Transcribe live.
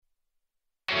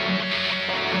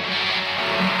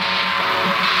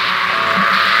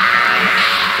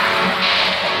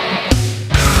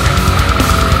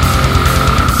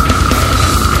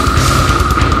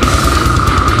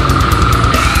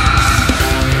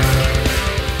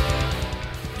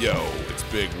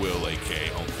Big Will,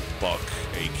 a.k.a. Uncle Buck,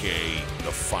 a.k.a.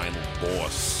 The Final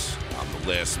Boss. I'm the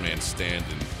last man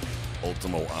standing,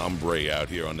 Ultimo Hombre out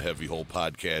here on the Heavy Hole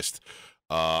Podcast.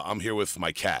 I'm here with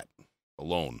my cat,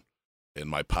 alone, in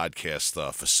my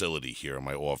podcast facility here in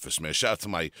my office, man. Shout out to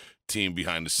my team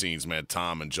behind the scenes, man,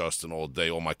 Tom and Justin all day,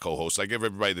 all my co-hosts. I give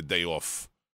everybody the day off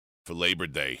for Labor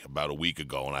Day about a week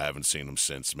ago, and I haven't seen them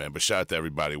since, man. But shout out to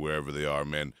everybody wherever they are,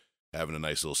 man. Having a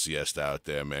nice little siesta out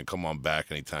there, man. Come on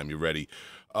back anytime you're ready.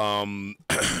 I've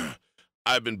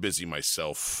been busy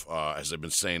myself, as I've been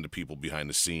saying to people behind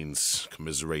the scenes,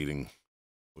 commiserating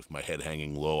with my head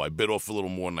hanging low. I bit off a little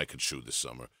more than I could chew this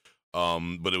summer,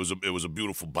 but it was a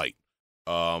beautiful bite.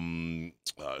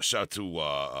 Shout out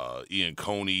to Ian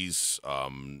Coney's,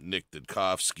 Nick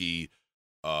Dudkovsky,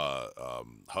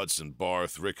 Hudson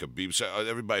Barth, Rick Habib.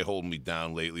 Everybody holding me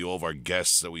down lately. All of our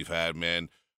guests that we've had, man.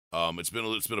 It's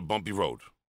been a bumpy road.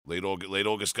 Late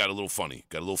August got a little funny,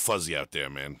 got a little fuzzy out there,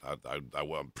 man. I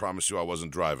promise you I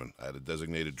wasn't driving. I had a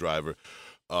designated driver.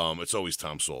 It's always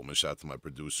Tom Saltman. Shout out to my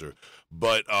producer.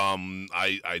 But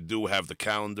I do have the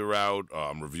calendar out.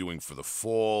 I'm reviewing for the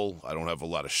fall. I don't have a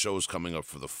lot of shows coming up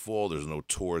for the fall. There's no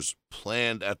tours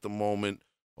planned at the moment,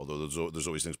 although there's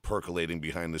always things percolating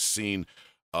behind the scene.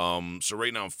 So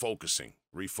right now I'm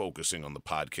refocusing on the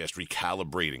podcast,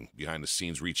 recalibrating behind the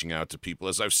scenes, reaching out to people.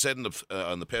 As I've said in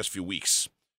the past few weeks,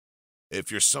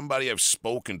 if you're somebody I've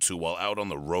spoken to while out on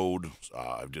the road,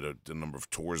 I did a number of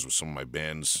tours with some of my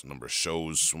bands, a number of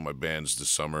shows with my bands this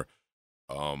summer.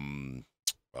 And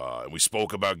we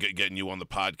spoke about getting you on the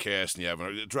podcast, and you have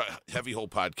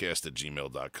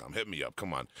heavyholepodcast@gmail.com. Hit me up.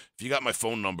 Come on. If you got my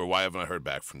phone number, why haven't I heard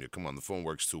back from you? Come on. The phone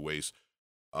works two ways.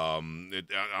 I'm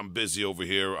busy over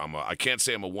here. I can't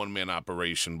say I'm a one-man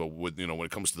operation, but when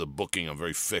it comes to the booking, I'm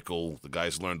very fickle. The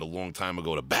guys learned a long time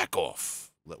ago to back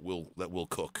off. Let Will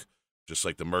cook. Just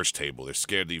like the merch table. They're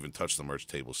scared to even touch the merch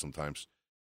table sometimes.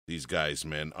 These guys,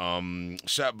 man.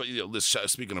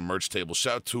 Speaking of merch table,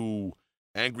 shout out to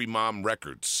Angry Mom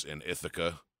Records in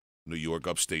Ithaca, New York,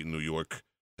 upstate New York.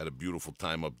 Had a beautiful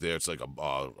time up there. It's like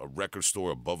a record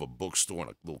store above a bookstore in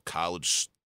a little college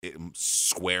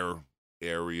square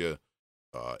area.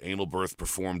 Anal Birth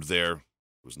performed there.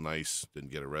 It was nice.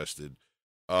 Didn't get arrested.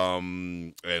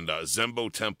 And Zembo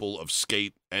Temple of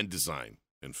Skate and Design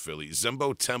in Philly.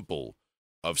 Zembo Temple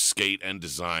of Skate and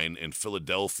Design in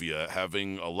Philadelphia,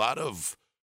 having a lot of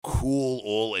cool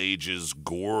all ages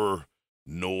gore,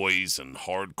 noise, and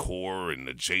hardcore and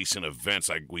adjacent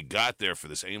events. We got there for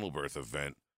this Anal Birth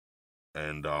event,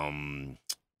 and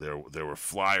there were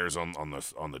flyers on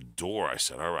the door. I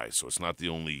said, all right, so it's not the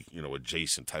only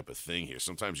adjacent type of thing here.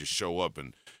 Sometimes you show up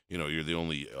and you're the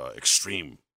only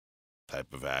extreme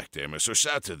type of act there, man. So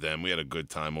shout out to them. We had a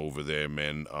good time over there,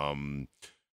 man.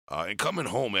 And coming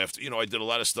home after, I did a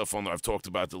lot of stuff I've talked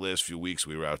about the last few weeks.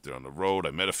 We were out there on the road.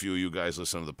 I met a few of you guys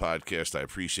listening to the podcast. I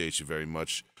appreciate you very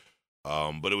much.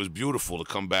 But it was beautiful to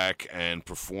come back and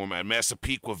perform at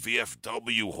Massapequa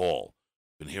VFW Hall.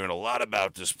 Been hearing a lot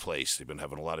about this place. They've been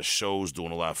having a lot of shows,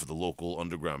 doing a lot for the local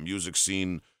underground music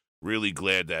scene. Really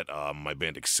glad that my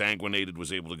band Exsanguinated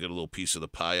was able to get a little piece of the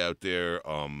pie out there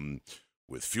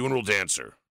with Funeral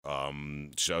Dancer.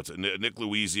 Shout out to Nick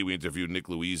Louisi. We interviewed Nick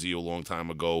Louisi a long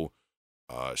time ago.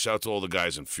 Shout out to all the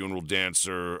guys in Funeral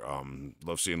Dancer.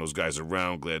 Love seeing those guys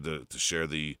around. Glad to share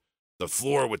the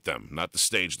floor with them, not the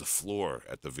stage, the floor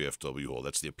at the VFW Hall.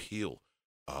 That's the appeal.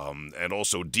 And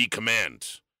also D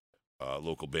Command,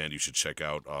 local band you should check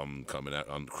out. Coming out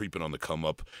on creeping on the come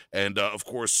up, and of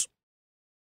course,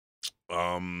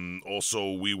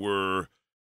 also we were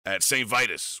at St.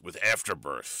 Vitus with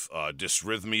Afterbirth,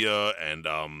 Dysrhythmia, and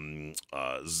I'm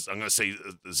going to say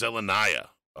Zelenaya.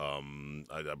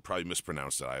 I probably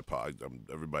mispronounced that.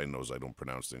 Everybody knows I don't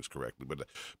pronounce things correctly, but a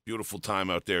beautiful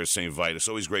time out there at St. Vitus.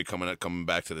 Always great coming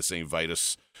back to the St.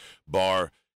 Vitus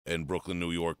bar in Brooklyn,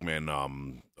 New York, man.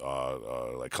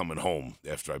 Like coming home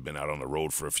after I've been out on the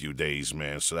road for a few days,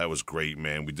 man. So that was great,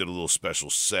 man. We did a little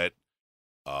special set.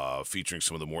 Featuring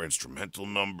some of the more instrumental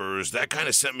numbers. That kind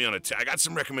of sent me on I got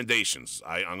some recommendations.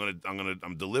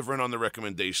 I'm delivering on the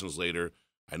recommendations later.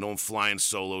 I know I'm flying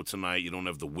solo tonight. You don't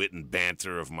have the wit and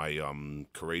banter of my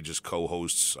courageous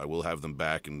co-hosts. I will have them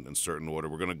back in certain order.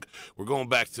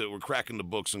 We're cracking the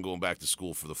books and going back to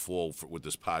school for the fall with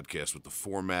this podcast, with the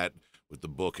format, with the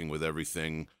booking, with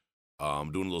everything.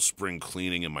 I'm doing a little spring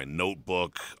cleaning in my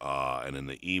notebook and in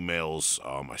the emails.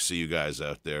 I see you guys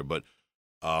out there, but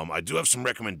I do have some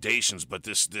recommendations, but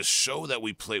this show that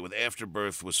we played with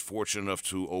Afterbirth was fortunate enough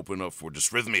to open up for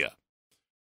Dysrhythmia.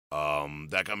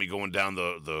 That got me going down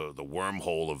the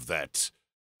wormhole of that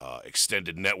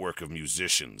extended network of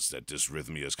musicians that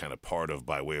Dysrhythmia is kind of part of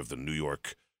by way of the New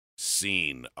York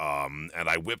scene. And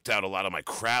I whipped out a lot of my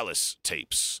Krallis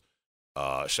tapes.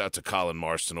 Shout out to Colin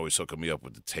Marston, always hooking me up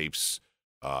with the tapes.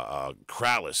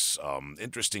 Krallis,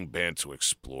 interesting band to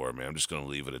explore, man. I'm just going to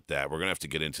leave it at that. We're going to have to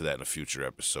get into that in a future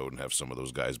episode and have some of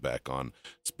those guys back on.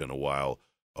 It's been a while.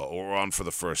 Or on for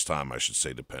the first time, I should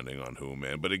say, depending on who,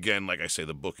 man. But again, like I say,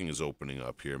 the booking is opening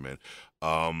up here, man.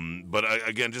 But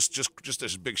again, just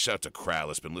a big shout out to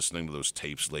Krallis. Been listening to those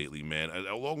tapes lately, man.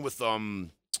 Along with I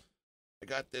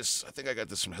got this. I think I got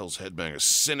this from Hell's Headbangers.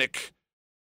 Cynic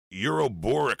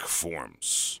Euroboric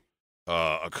Forms,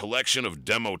 a collection of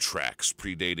demo tracks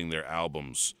predating their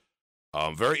albums.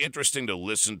 Very interesting to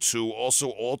listen to. Also,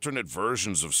 alternate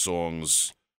versions of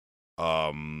songs.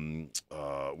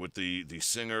 With the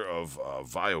singer of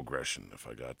Viogression, if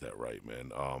I got that right,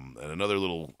 man. And another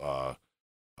little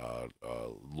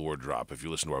lore drop if you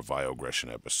listen to our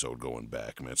Viogression episode going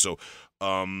back, man. So,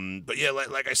 but yeah,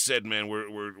 like I said, man,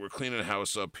 we're cleaning the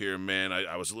house up here, man.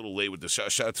 I was a little late with the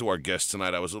shout out to our guest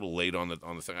tonight. I was a little late on the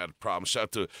thing. I had a problem. Shout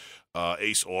out to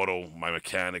Ace Auto, my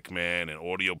mechanic, man, and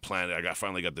Audio Planet. I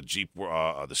finally got the Jeep,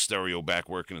 the stereo back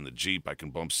working in the Jeep. I can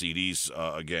bump CDs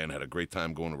again. Had a great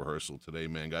time going to rehearsal today,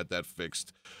 man. Got that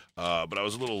fixed. But I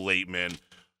was a little late, man.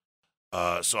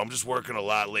 So I'm just working a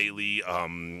lot lately,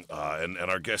 and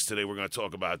our guest today, we're going to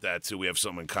talk about that too. We have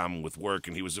something in common with work,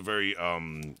 and he was a very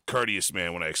courteous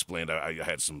man when I explained I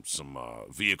had some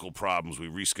vehicle problems. We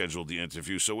rescheduled the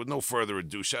interview. So with no further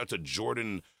ado, shout out to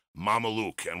Jordan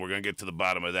Mamaluke, and we're going to get to the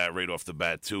bottom of that right off the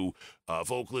bat too.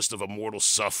 Vocalist of Immortal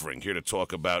Suffering, here to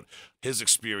talk about his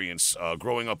experience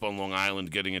growing up on Long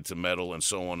Island, getting into metal, and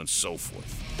so on and so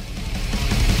forth.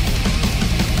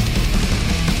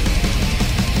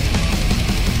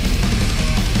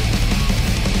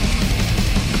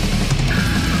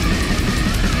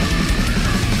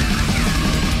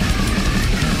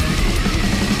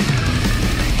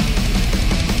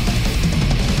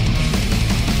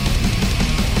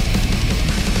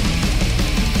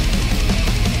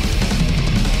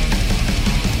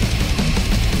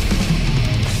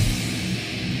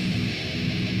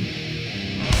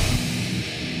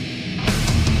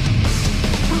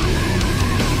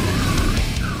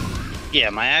 Yeah,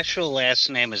 my actual last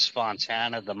name is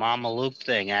Fontana. The Mamaluke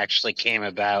thing actually came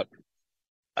about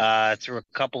through a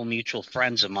couple mutual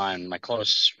friends of mine, my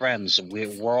closest friends.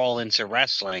 We're all into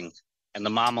wrestling, and the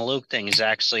Mamaluke thing is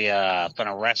actually from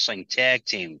a wrestling tag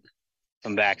team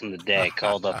from back in the day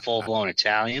called the Full Blown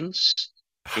Italians.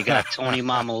 You got Tony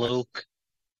Mamaluke,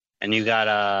 and you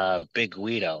got Big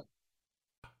Guido.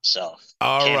 So,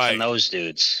 All came right, from those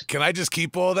dudes. can I just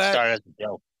keep all that? Started as a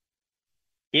joke.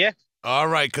 Yeah. All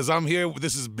right, because I'm here.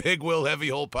 This is Big Will Heavy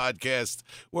Hole Podcast.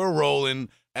 We're rolling,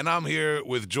 and I'm here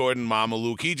with Jordan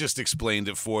Mamaluke. He just explained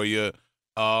it for you.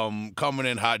 Coming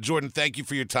in hot. Jordan, thank you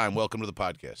for your time. Welcome to the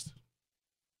podcast.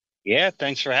 Yeah,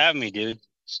 thanks for having me, dude.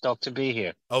 Stoked to be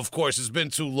here. Of course, it's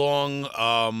been too long.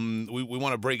 We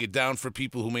want to break it down for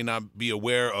people who may not be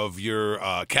aware of your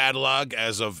catalog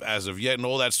as of yet and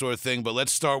all that sort of thing. But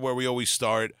let's start where we always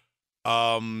start.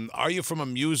 Are you from a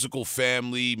musical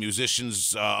family,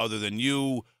 musicians other than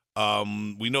you?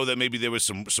 We know that maybe there was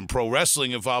some pro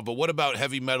wrestling involved, but what about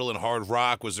heavy metal and hard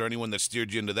rock? Was there anyone that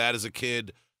steered you into that as a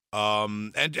kid?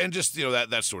 And just,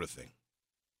 that sort of thing.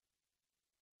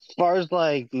 As far as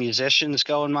like musicians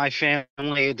go in my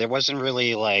family, there wasn't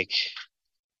really like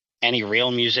any real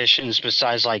musicians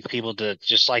besides like people that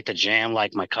just like to jam,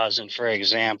 like my cousin, for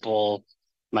example.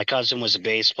 My cousin was a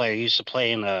bass player. He used to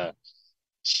play in a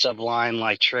Sublime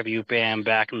like tribute band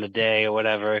back in the day or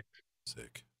whatever.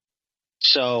 Sick.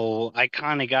 So I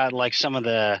kind of got like some of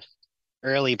the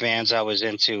early bands I was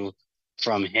into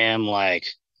from him, like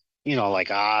like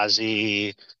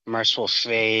Ozzy, Merciful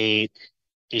Fate.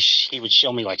 He would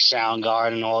show me like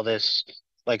Soundgarden and all this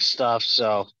like stuff.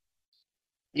 So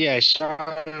yeah, I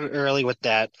started early with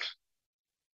that,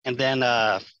 and then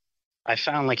I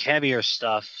found like heavier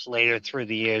stuff later through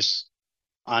the years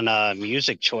on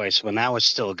Music Choice when that was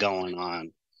still going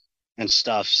on and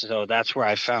stuff. So that's where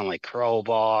I found like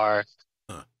Crowbar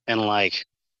and like,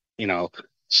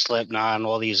 Slipknot and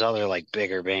all these other like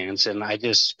bigger bands. And I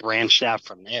just branched out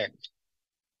from there.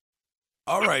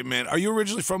 All right, man. Are you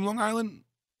originally from Long Island?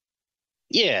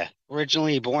 Yeah.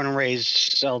 Originally born and raised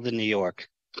Selden, New York.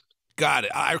 Got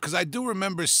it. Because I do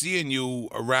remember seeing you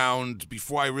around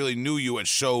before I really knew you at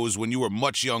shows when you were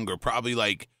much younger, probably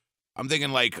like, I'm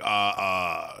thinking like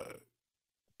the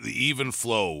Even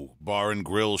Flow Bar and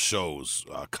Grill shows,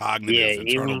 Cognitive,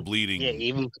 Eternal Bleeding. Yeah,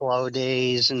 Even Flow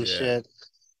days and shit.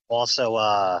 Also,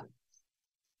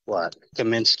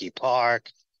 Kaminsky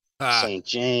Park, St.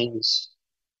 James,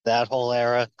 that whole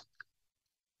era.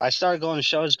 I started going to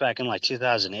shows back in like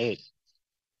 2008.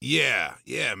 Yeah,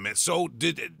 yeah, man. So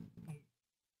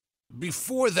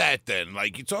before that, then,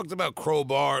 like you talked about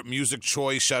Crowbar, Music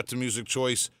Choice, shout to Music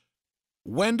Choice.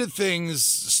 When do things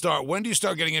start? When do you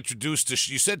start getting introduced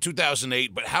to? You said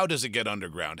 2008, but how does it get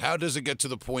underground? How does it get to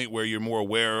the point where you're more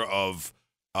aware of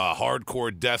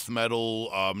hardcore death metal?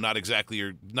 Not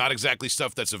exactly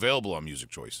stuff that's available on Music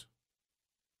Choice.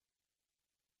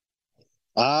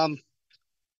 Um,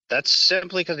 that's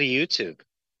simply because of YouTube.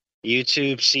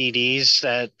 YouTube CDs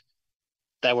that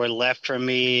were left for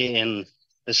me in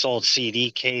this old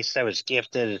CD case that was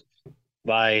gifted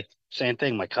by same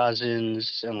thing, my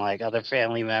cousins and like other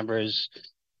family members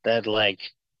that like,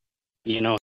 you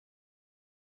know,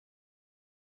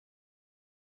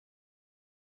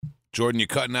 Jordan, you're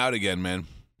cutting out again, man.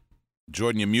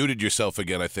 Jordan, you muted yourself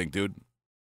again, I think, dude.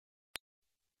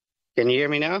 can you hear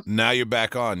me now? Now you're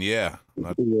back on. Yeah.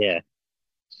 Yeah.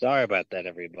 Sorry about that,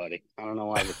 everybody. I don't know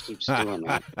why it keeps doing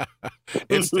that.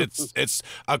 it's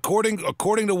according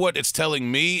to what it's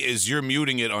telling me is you're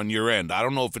muting it on your end. I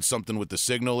don't know if it's something with the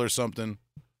signal or something.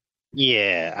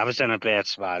 Yeah, I was in a bad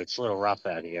spot. It's a little rough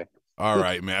out here. All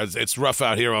right, man. It's rough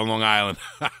out here on Long Island.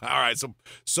 All right,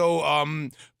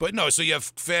 but no. So you have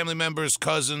family members,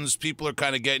 cousins. People are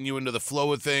kind of getting you into the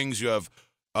flow of things. You have,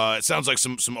 it sounds like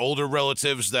some older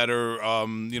relatives that are,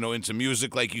 into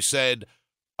music, like you said.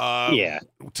 Yeah.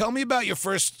 Tell me about your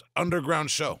first underground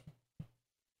show.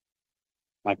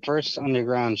 My first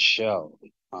underground show.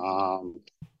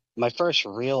 My first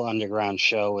real underground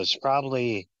show was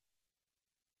probably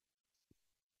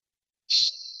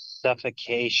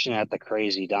Suffocation at the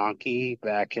Crazy Donkey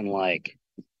back in like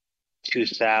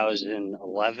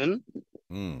 2011.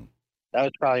 Mm. That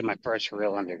was probably my first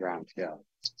real underground show.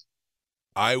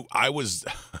 I was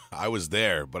I was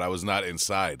there, but I was not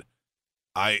inside.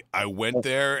 I went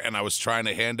there and I was trying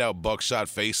to hand out Buckshot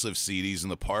Facelift CDs in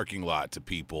the parking lot to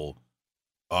people.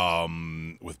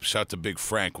 With shout to Big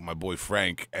Frank, with my boy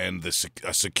Frank, and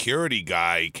a security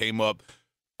guy came up.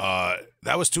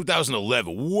 That was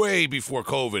 2011, way before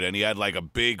COVID, and he had like a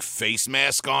big face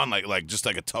mask on, like just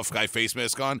like a tough guy face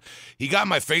mask on. He got in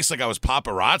my face like I was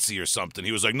paparazzi or something.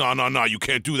 He was like, "No, no, no, you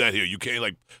can't do that here. You can't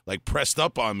like pressed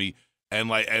up on me." And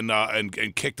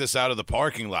kicked us out of the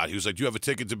parking lot. He was like, "Do you have a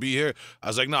ticket to be here?" I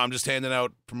was like, "No, I'm just handing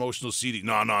out promotional CD."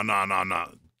 No, no, no, no,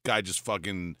 no. Guy just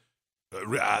fucking.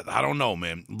 I don't know,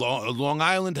 man. Long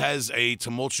Island has a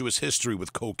tumultuous history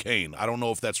with cocaine. I don't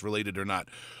know if that's related or not,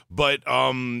 but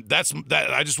that's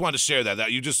that. I just wanted to share that.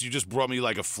 That you just brought me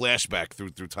like a flashback through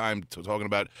time to talking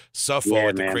about Suffo Yeah,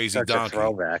 at the man, Crazy such a Donkey.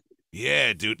 throwback.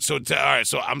 Yeah, dude. So all right.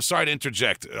 So I'm sorry to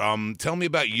interject. Tell me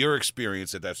about your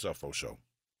experience at that Suffo show.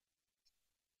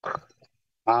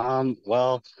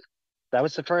 Well, that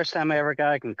was the first time I ever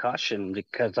got a concussion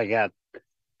because I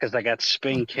got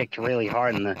spin kicked really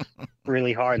hard in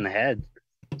the head.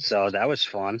 So that was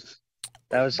fun.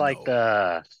 That Oh was like no.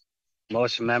 the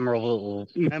most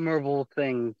memorable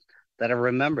thing that I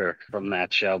remember from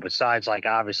that show, besides like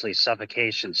obviously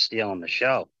suffocation stealing the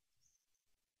show.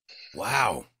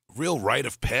 Wow. Real rite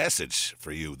of passage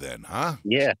for you then, huh?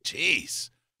 Yeah, Jeez.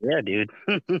 yeah, dude.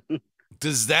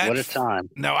 Does that What a time.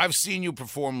 now? I've seen you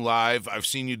perform live. I've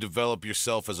seen you develop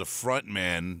yourself as a front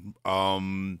man.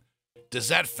 Does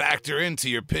that factor into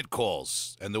your pit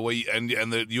calls and the way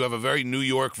you have a very New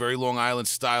York, very Long Island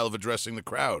style of addressing the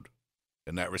crowd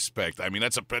in that respect? I mean,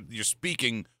 you're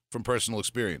speaking from personal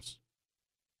experience.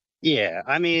 Yeah,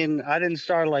 I mean, I didn't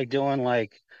start like doing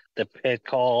like the pit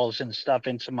calls and stuff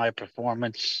into my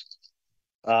performance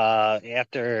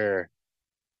after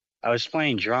I was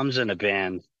playing drums in a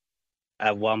band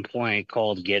at one point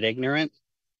called Get Ignorant.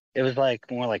 It was like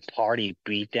more like party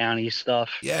beatdowny stuff.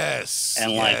 Yes,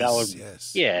 And like I yes, would,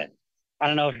 yes. yeah. I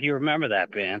don't know if you remember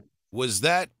that band. Was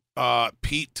that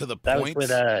Pete to the That was with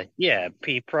point? yeah,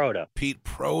 Pete Proto. Pete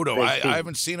Proto. Big I Pete.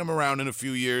 haven't seen him around in a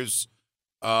few years.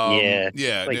 Yeah,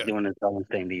 Yeah, like doing his own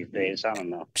thing these days. I don't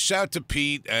know. shout to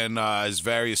Pete and his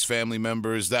various family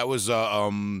members. That was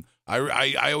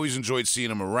I always enjoyed seeing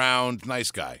him around.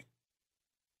 Nice guy.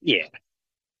 Yeah.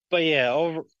 But yeah,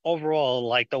 overall,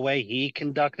 like the way he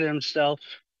conducted himself,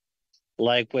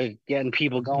 like with getting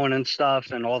people going and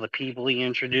stuff, and all the people he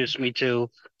introduced me to,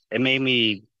 it made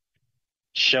me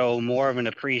show more of an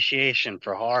appreciation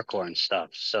for hardcore and stuff.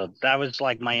 So that was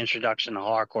like my introduction to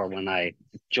hardcore when I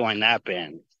joined that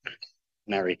band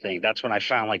and everything. That's when I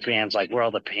found like bands like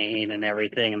World of Pain and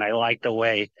everything, and I liked the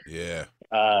way Yeah.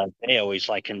 they always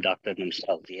like conducted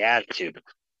themselves, the attitude.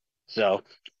 So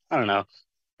I don't know.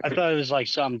 I thought it was like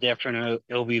something different.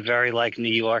 It'll be very like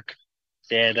New York.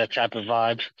 Yeah, that type of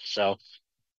vibe. So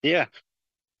yeah.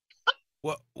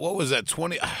 What was that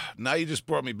 20? Now you just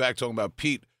brought me back talking about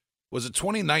Pete. Was it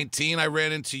 2019 I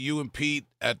ran into you and Pete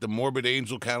at the Morbid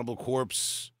Angel Cannibal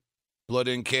Corpse Blood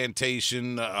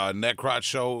Incantation Necrot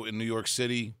show in New York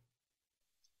City?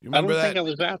 You I remember don't think that? I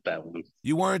was at that one.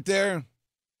 You weren't there?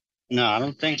 No, I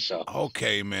don't think so.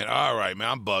 Okay, man. All right, man.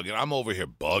 I'm bugging. I'm over here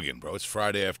bugging, bro. It's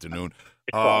Friday afternoon.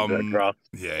 It's all good, bro.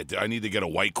 Yeah, I need to get a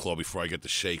White Claw before I get the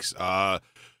shakes.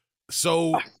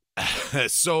 So,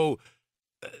 so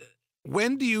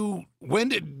did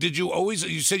you always,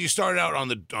 you said you started out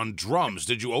on drums.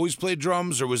 Did you always play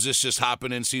drums, or was this just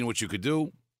hopping in, seeing what you could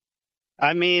do?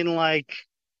 I mean, like,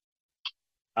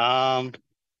 um,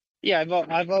 yeah,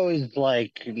 I've always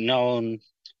like known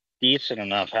decent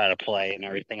enough how to play and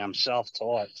everything. I'm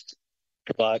self-taught,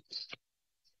 but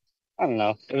I don't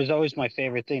know. It was always my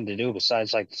favorite thing to do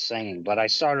besides like the singing. But I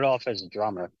started off as a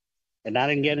drummer, and I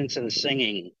didn't get into the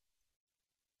singing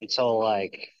until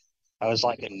like I was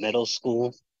like in middle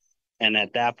school. And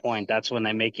at that point, that's when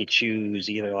they make you choose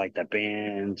either like the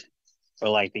band or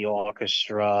like the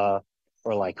orchestra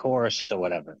or like chorus or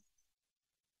whatever.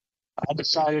 I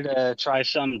decided to try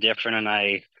something different and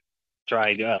I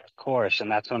tried chorus.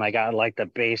 And that's when I got like the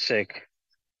basic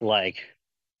like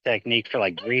technique for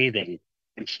like breathing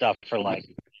and stuff for like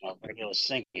regular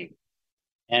singing.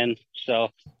 And so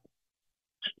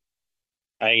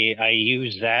I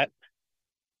used that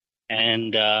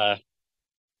and I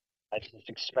just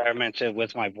experimented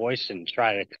with my voice and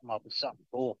tried to come up with something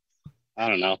cool. I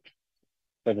don't know,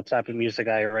 for the type of music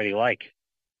I already like.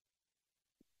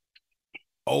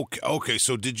 Okay.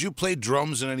 So did you play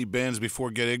drums in any bands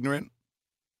before Get Ignorant?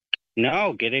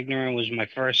 No, Get Ignorant was my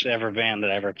first ever band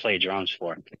that I ever played drums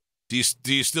for. Do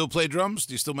you still play drums?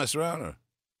 Do you still mess around? Or?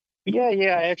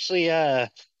 Yeah. I actually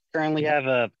currently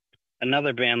have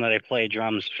another band that I play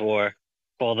drums for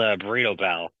called Burrito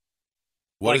Bell.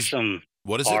 What Like is some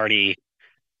what is it? party.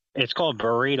 It's called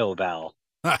Burrito Bell.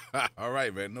 All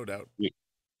right, man, no doubt.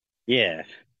 Yeah.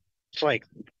 It's like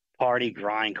party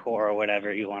grindcore or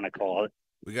whatever you want to call it.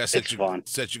 We gotta It's fun.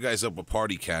 set you guys up a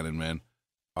party cannon, man.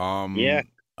 Yeah.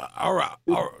 All right.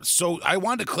 So I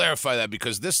wanted to clarify that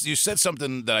because this you said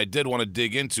something that I did want to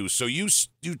dig into. So you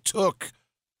took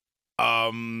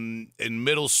in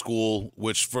middle school,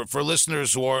 which for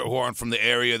listeners who aren't from the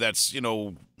area, that's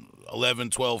 11,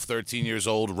 12, 13 years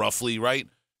old, roughly, right?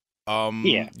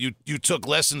 Yeah. You took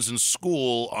lessons in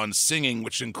school on singing,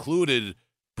 which included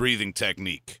breathing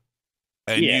technique.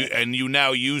 And Yeah. you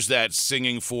now use that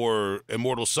singing for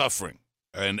Immortal Suffering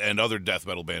and other death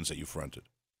metal bands that you fronted.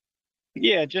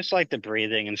 Yeah, just like the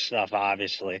breathing and stuff,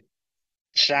 obviously.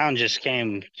 Sound just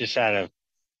came just out of,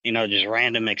 just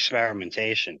random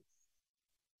experimentation.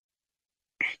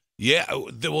 Yeah,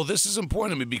 well, this is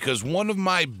important to me because one of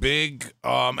my big,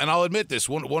 and I'll admit this,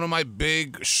 one of my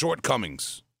big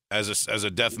shortcomings as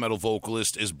a death metal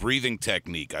vocalist is breathing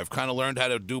technique. I've kind of learned how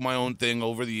to do my own thing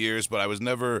over the years, but I was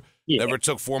never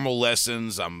took formal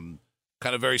lessons. I'm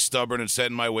kind of very stubborn and set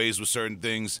in my ways with certain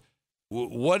things.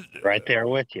 What Right there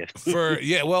with you.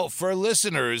 for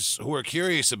listeners who are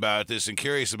curious about this and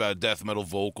curious about death metal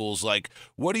vocals, like,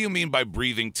 what do you mean by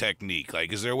breathing technique?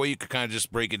 Like, is there a way you could kind of just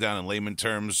break it down in layman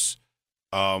terms?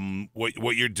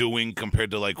 What you're doing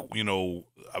compared to like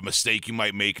a mistake you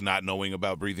might make not knowing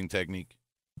about breathing technique.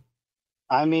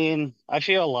 I mean, I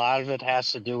feel a lot of it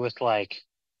has to do with like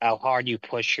how hard you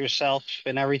push yourself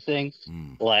and everything.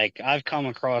 Mm. Like I've come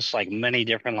across like many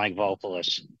different like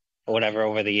vocalists or whatever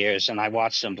over the years, and I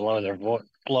watched them blow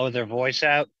their voice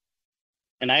out,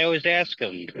 and I always ask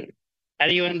them, "How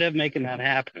do you end up making that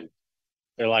happen?"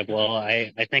 They're like, "Well,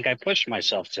 I think I pushed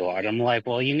myself too hard." I'm like,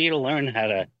 "Well, you need to learn how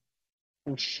to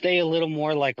stay a little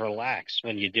more like relaxed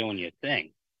when you're doing your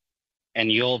thing,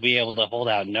 and you'll be able to hold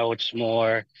out notes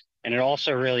more." And it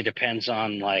also really depends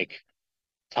on like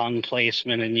tongue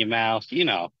placement in your mouth,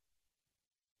 Yeah.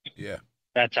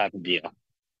 that type of deal.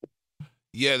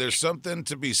 Yeah, there's something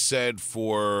to be said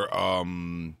for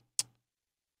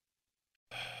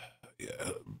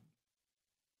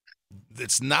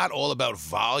it's not all about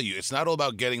volume. It's not all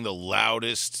about getting the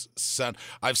loudest sound.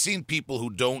 I've seen people who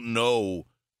don't know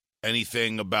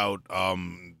anything about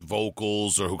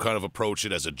vocals or who kind of approach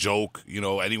it as a joke,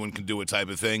 anyone can do it type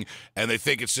of thing, and they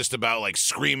think it's just about like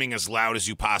screaming as loud as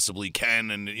you possibly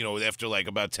can, and after like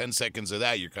about 10 seconds of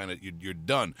that you're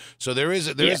done. So there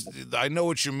is I know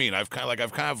what you mean. I've kind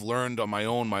of learned on my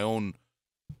own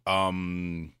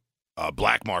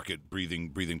black market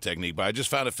breathing technique, but I just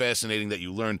found it fascinating that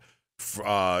you learned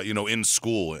in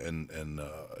school and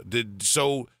did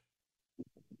so.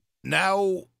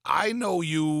 Now I know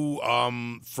you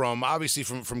from obviously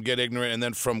from Get Ignorant and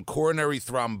then from Coronary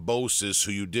Thrombosis,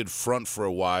 who you did front for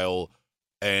a while,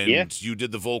 and you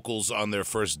did the vocals on their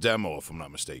first demo, if I'm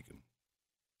not mistaken.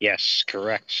 Yes,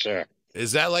 correct, sir.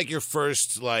 Is that like your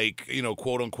first, like,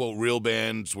 quote unquote real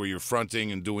bands where you're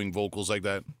fronting and doing vocals like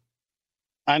that?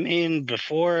 I mean,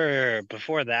 before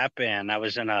that band, I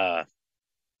was in a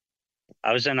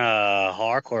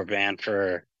hardcore band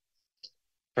for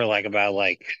like about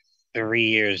like 3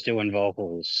 years doing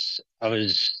vocals. I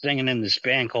was singing in this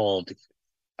band called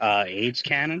AIDS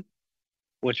Cannon,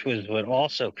 which was with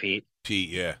also Pete. Pete,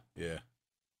 yeah, yeah.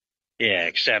 Yeah,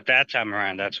 except that time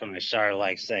around, that's when I started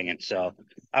like singing. So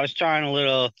I was trying a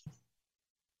little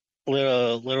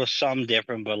something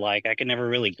different, but like I could never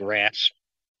really grasp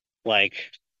like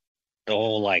the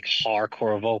whole like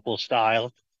hardcore vocal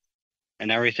style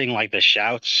and everything, like the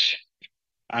shouts.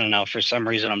 I don't know, for some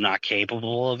reason I'm not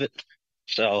capable of it.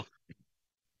 So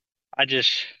I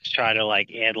just try to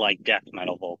like add like death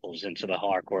metal vocals into the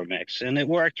hardcore mix. And it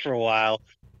worked for a while.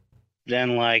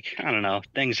 Then like, I don't know,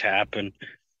 things happen.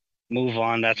 Move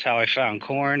on. That's how I found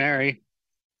coronary.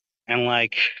 And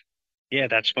like, yeah,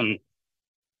 that's when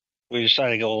we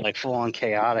decided to go like full on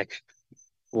chaotic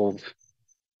with,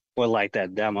 with like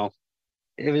that demo.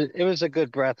 It was a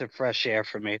good breath of fresh air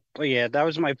for me. But yeah, that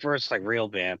was my first like real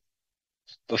band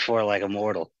before like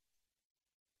Immortal.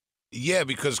 Yeah,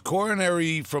 because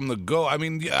Coronary from the go. I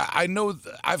mean, yeah, I know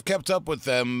I've kept up with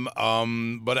them,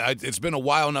 but it's been a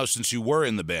while now since you were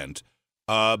in the band.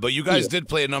 But you guys Yeah. did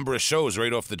play a number of shows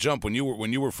right off the jump when you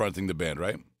were fronting the band,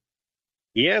 right?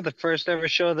 Yeah, the first ever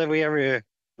show that we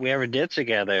ever did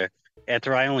together.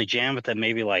 After I only jammed with them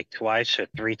maybe like twice or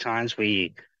three times,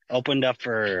 we opened up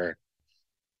for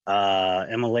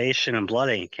Immolation and Blood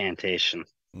Incantation.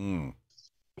 Mm.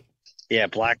 Yeah,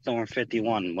 Blackthorn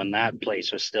 51 when that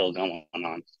place was still going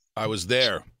on. I was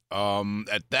there.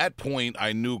 At that point,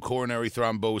 I knew coronary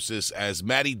thrombosis as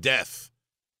Matty Death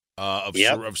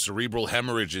Yep. of Cerebral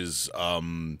Hemorrhage's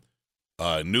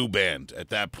new band. At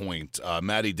that point,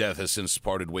 Matty Death has since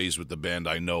parted ways with the band,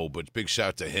 I know, but big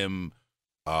shout to him.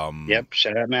 Um, Yep.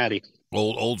 Shout out Maddie.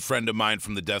 old friend of mine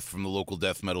from the local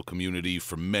death metal community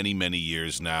for many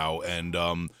years now, and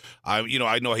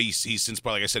I know he's since,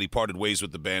 like I said, he parted ways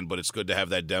with the band, but it's good to have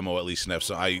that demo at least and have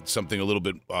something a little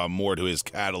bit more to his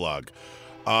catalog.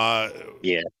 Uh,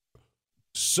 Yeah.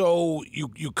 so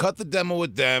you cut the demo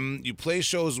with them, you play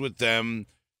shows with them.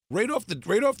 Right off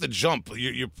the jump,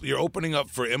 you're opening up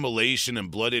for Immolation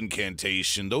and Blood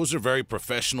Incantation. Those are very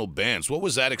professional bands. What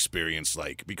was that experience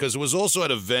like? Because it was also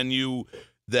at a venue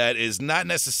that is not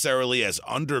necessarily as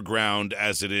underground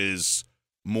as it is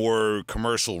more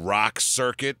commercial rock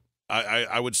circuit.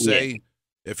 I would Yeah. say,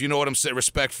 if you know what I'm saying,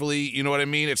 respectfully, you know what I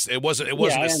mean. It wasn't Yeah,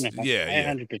 yeah, I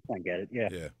yeah, 100% get it. Yeah.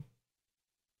 yeah.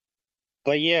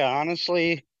 But yeah,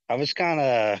 honestly, I was kind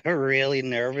of really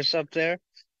nervous up there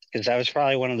because that was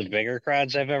probably one of the bigger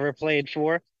crowds I've ever played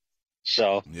for.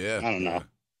 So Yeah, I don't yeah. know.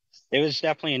 It was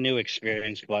definitely a new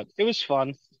experience, but it was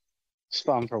fun. It's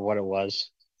fun for what it was.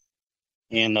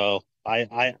 You know,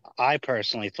 I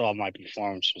personally thought my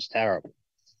performance was terrible,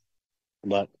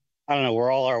 but I don't know.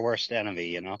 We're all our worst enemy,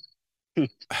 you know.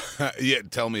 Yeah,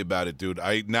 tell me about it, dude.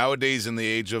 I nowadays in the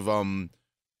age of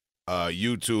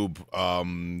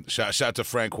YouTube, shout to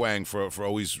Frank Wang for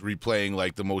always replaying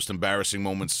like the most embarrassing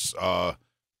moments of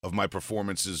my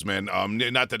performances, man.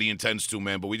 Not that he intends to,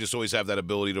 man, but we just always have that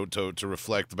ability to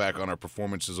reflect back on our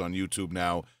performances on YouTube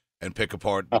now and pick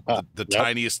apart the Yep.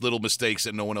 tiniest little mistakes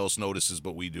that no one else notices,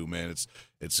 but we do, man.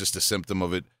 It's just a symptom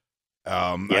of it.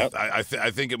 Yep. I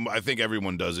think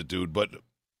everyone does it, dude. But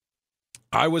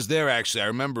I was there actually. I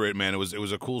remember it, man. It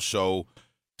was a cool show.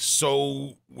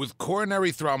 So with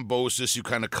coronary thrombosis, you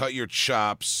kind of cut your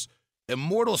chops.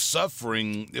 Immortal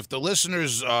Suffering. If the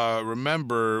listeners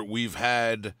remember, we've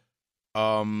had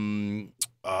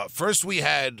first we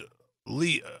had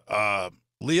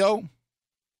Leo.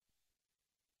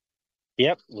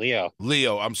 Yep. Leo.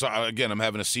 Leo. I'm sorry. Again, I'm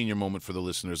having a senior moment for the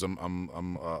listeners. I'm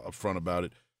upfront about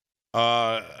it.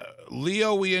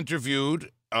 Leo, we interviewed,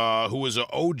 who was an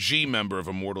OG member of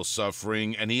Immortal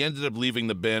Suffering, and he ended up leaving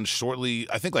the band shortly,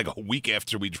 I think like a week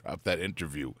after we dropped that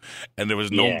interview. And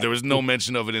Yeah. there was no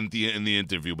mention of it in the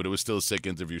interview, but it was still a sick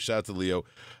interview. Shout out to Leo.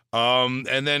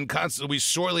 And then constantly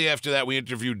shortly after that, we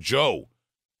interviewed Joe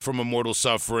from Immortal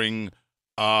Suffering,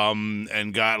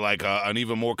 and got like an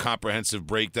even more comprehensive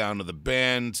breakdown of the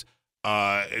band.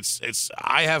 It's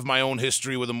I have my own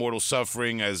history with Immortal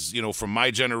Suffering, as you know, from my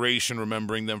generation,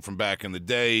 remembering them from back in the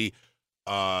day.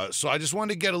 So I just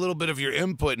wanted to get a little bit of your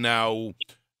input now,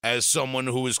 as someone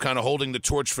who is kind of holding the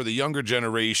torch for the younger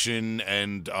generation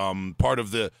and part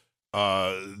of this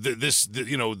current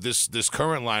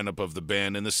lineup of the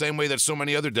band, in the same way that so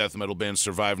many other death metal bands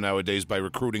survive nowadays by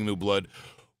recruiting new blood.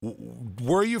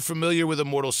 Were you familiar with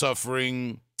Immortal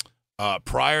Suffering?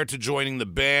 prior to joining the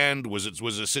band? Was it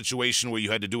a situation where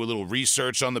you had to do a little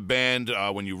research on the band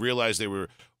when you realized they were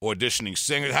auditioning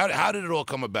singers? How did it all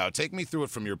come about? Take me through it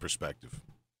from your perspective.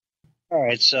 All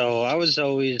right, so I was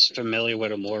always familiar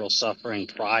with Immortal Suffering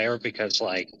prior because,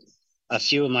 like, a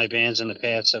few of my bands in the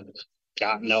past have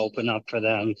gotten to open up for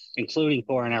them, including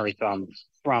coronary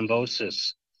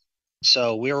thrombosis.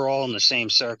 So we were all in the same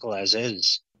circle as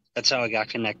is. That's how I got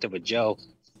connected with Joe,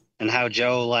 and how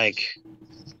Joe like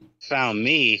found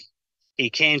me. He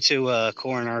came to a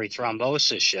coronary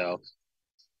thrombosis show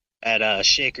at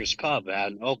Shaker's Pub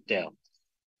out in Oakdale,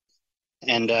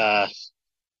 and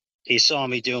he saw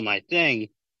me do my thing.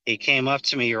 He came up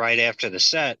to me right after the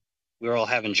set. We were all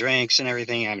having drinks and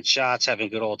everything, having shots, having a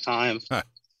good old time. Huh.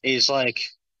 He's like,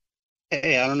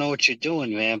 "Hey, I don't know what you're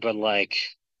doing, man, but like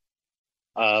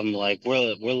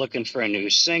we're looking for a new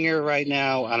singer right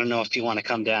now. I don't know if you want to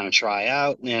come down and try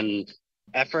out." And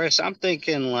at first, I'm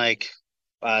thinking like,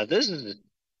 this is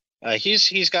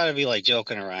he's got to be like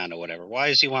joking around or whatever. Why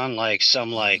does he want like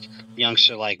some like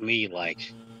youngster like me like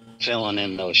filling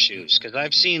in those shoes? Because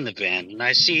I've seen the band and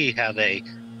I see how they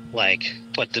like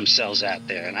put themselves out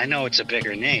there, and I know it's a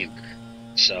bigger name.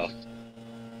 So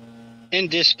in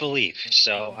disbelief,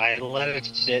 so I let it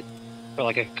sit for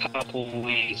like a couple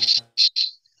weeks,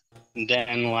 and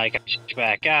then like I checked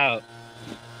back out,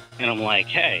 and I'm like,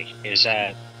 hey, is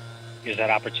that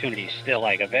opportunity still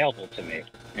like available to me?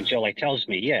 And Joe like tells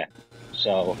me, yeah.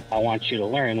 So I want you to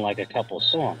learn like a couple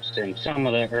songs. And some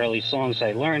of the early songs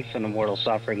I learned from Immortal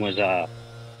Suffering was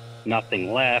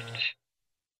Nothing Left,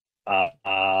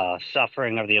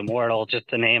 Suffering of the Immortal, just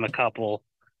to name a couple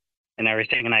and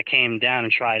everything. And I came down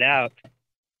and tried out.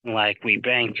 And, like, we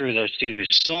banged through those two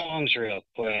songs real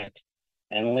quick.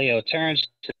 And Leo turns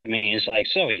to me and is like,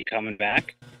 so are you coming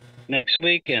back next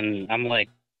week? And I'm like,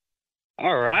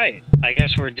 all right, I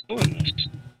guess we're doing this.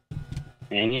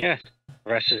 And yeah,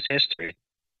 the rest is history.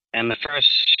 And the first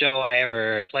show I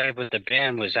ever played with the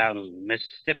band was out in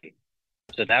Mississippi.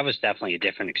 So that was definitely a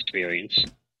different experience.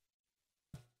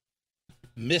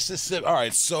 Mississippi. All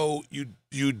right, so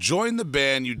you join the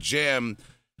band, you jam.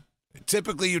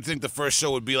 Typically, you'd think the first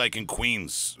show would be like in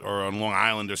Queens or on Long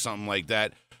Island or something like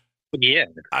that. Yeah.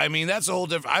 I mean, that's a whole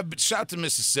different. I've shot to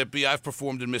Mississippi. I've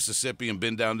performed in Mississippi and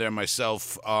been down there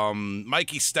myself.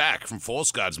 Mikey Stack from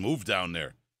False Gods moved down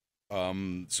there.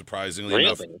 Surprisingly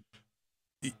enough,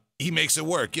 he makes it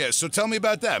work. Yeah. So tell me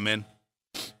about that, man.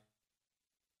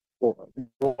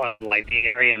 What, like the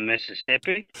area in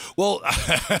Mississippi? Well,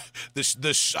 I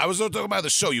was talking about the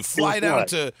show. You fly down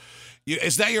to.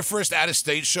 Is that your first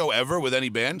out-of-state show ever with any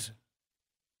band?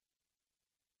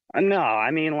 No,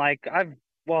 I mean, like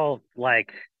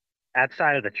like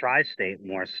outside of the tri-state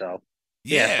more so.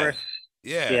 Yeah.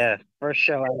 First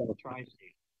show out of the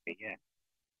tri-state.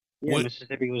 Yeah,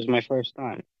 Mississippi was my first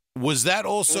time. Was that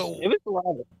also? It was a lot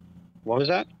of it. What was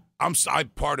that?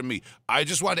 Pardon me. I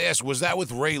just wanted to ask, was that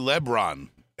with Ray Lebron?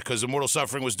 Because Immortal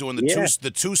Suffering was doing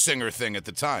the two-singer thing at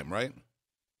the time, right?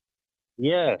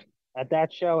 Yeah. At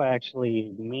that show,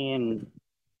 actually, me and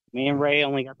Ray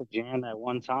only got to jam that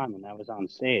one time, and that was on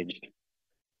stage.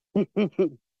 We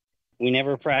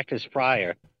never practiced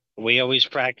prior. We always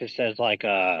practiced as like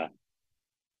a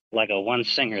one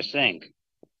singer thing.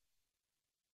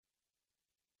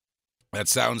 That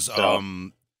sounds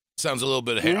sounds a little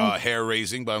bit hair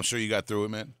raising, but I'm sure you got through it,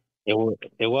 man.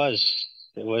 It was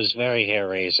very hair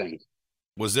raising.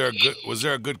 Was there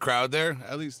a good crowd there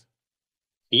at least?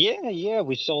 Yeah,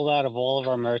 we sold out of all of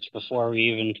our merch before we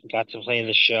even got to play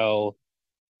the show.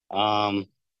 It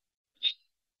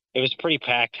was a pretty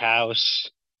packed house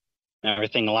and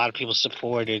everything. A lot of people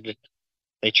supported.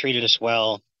 They treated us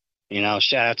well. You know,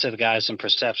 shout out to the guys in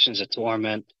Perceptions at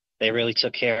Torment. They really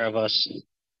took care of us.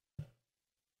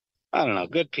 I don't know,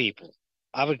 good people.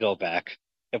 I would go back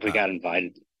if we got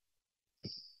invited.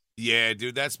 Yeah,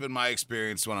 dude, that's been my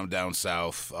experience when I'm down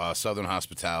south. Southern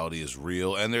hospitality is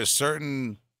real, and there's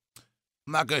certain.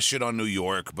 I'm not gonna shit on New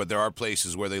York, but there are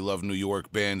places where they love New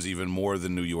York bands even more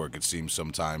than New York. It seems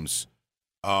sometimes.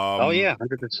 Oh yeah,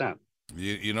 100%.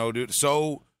 You know, dude.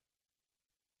 So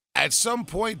at some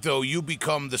point, though, you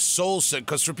become the soul singer.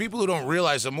 Because for people who don't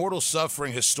realize, Immortal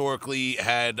Suffering historically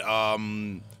had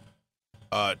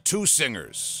two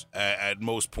singers at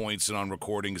most points and on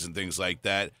recordings and things like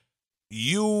that.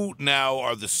 You now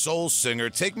are the soul singer.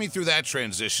 Take me through that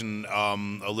transition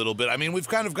a little bit. I mean, we've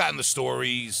kind of gotten the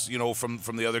stories, you know,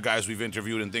 from the other guys we've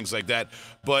interviewed and things like that.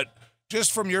 But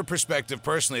just from your perspective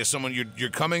personally, as someone you're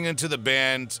coming into the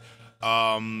band,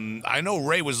 I know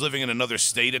Ray was living in another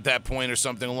state at that point or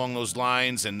something along those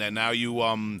lines, and then now you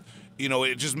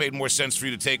it just made more sense for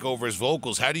you to take over his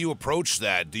vocals. How do you approach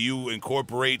that? Do you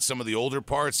incorporate some of the older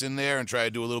parts in there and try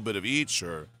to do a little bit of each,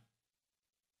 or?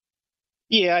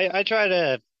 Yeah, I try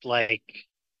to like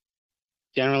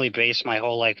generally base my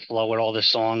whole like flow with all the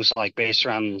songs like based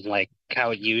around like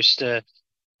how it used to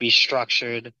be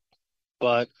structured.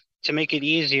 But to make it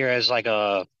easier as like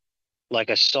a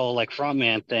soul like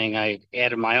frontman thing, I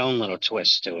added my own little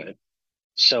twist to it.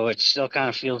 So it still kind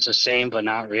of feels the same, but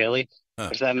not really, Huh.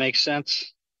 if that makes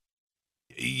sense.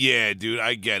 Yeah, dude,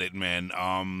 I get it, man.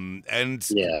 And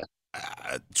Yeah.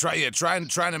 trying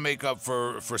to make up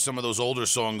for some of those older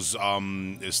songs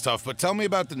is tough. But tell me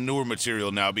about the newer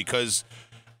material now, because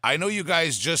I know you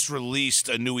guys just released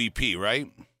a new EP, right?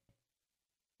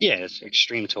 Yeah, it's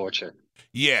extreme torture.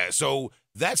 Yeah, so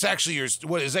that's actually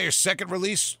what is that your second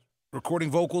release?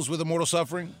 Recording vocals with Immortal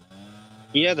Suffering?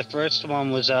 Yeah, the first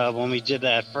one was when we did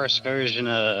that first version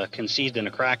of Conceived in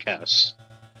a Crack House.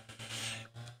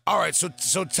 All right, so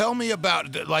tell me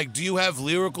about, like, do you have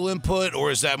lyrical input,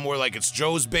 or is that more like it's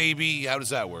Joe's baby? How does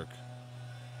that work?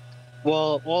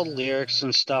 Well, all the lyrics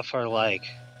and stuff are like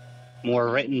more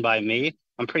written by me.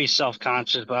 I'm pretty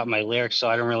self-conscious about my lyrics, so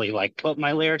I don't really like put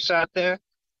my lyrics out there.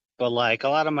 But like a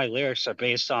lot of my lyrics are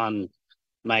based on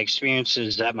my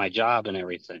experiences at my job and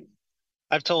everything.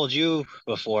 I've told you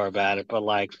before about it, but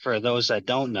like for those that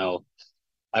don't know,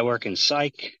 I work in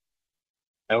psych.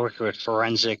 I work with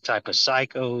forensic type of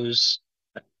psychos.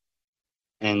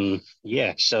 And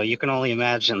yeah, so you can only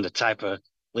imagine the type of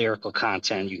lyrical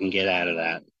content you can get out of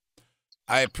that.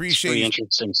 I It's appreciate pretty you.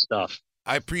 interesting stuff.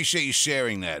 I appreciate you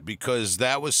sharing that, because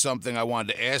that was something I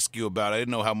wanted to ask you about. I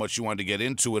didn't know how much you wanted to get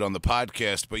into it on the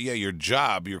podcast, but yeah, your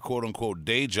job, your quote unquote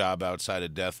day job outside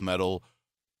of death metal.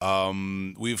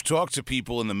 We've talked to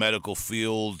people in the medical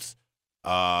field.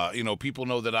 People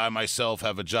know that I myself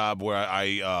have a job where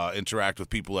I interact with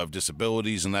people who have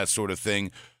disabilities and that sort of thing.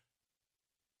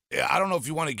 Yeah, I don't know if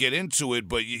you want to get into it,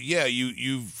 but yeah,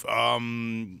 you've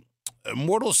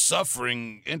Immortal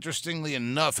Suffering, interestingly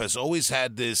enough, has always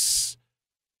had this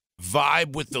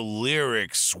vibe with the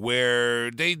lyrics where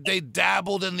they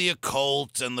dabbled in the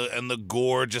occult and the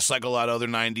gore, just like a lot of other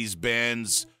 90s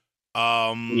bands.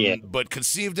 Yeah. But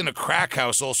Conceived in a Crack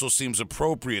House also seems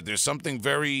appropriate. There's something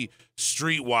very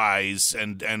streetwise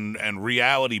and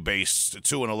reality based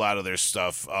too in a lot of their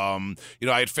stuff. I'd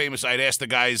asked the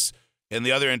guys in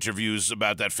the other interviews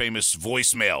about that famous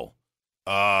voicemail.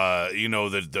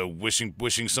 The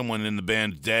wishing someone in the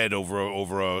band dead over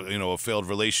a failed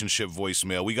relationship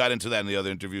voicemail. We got into that in the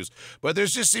other interviews, but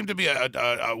there's just seemed to be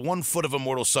a 1 foot of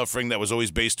Immortal Suffering that was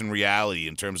always based in reality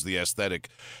in terms of the aesthetic.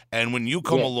 And when you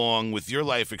come Yeah. along with your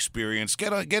life experience,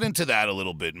 get into that a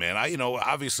little bit, man.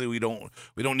 Obviously we don't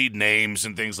need names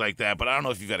and things like that, but I don't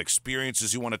know if you've got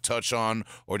experiences you want to touch on,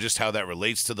 or just how that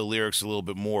relates to the lyrics a little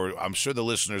bit more. I'm sure the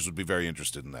listeners would be very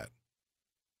interested in that.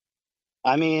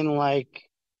 I mean,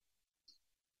 like,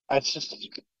 it's just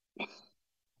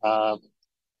uh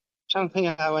trying to think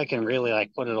of how I can really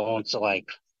like put it all into like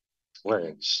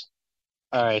words.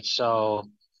 All right, so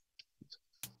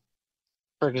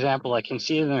for example, like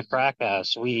Conceived in a Crack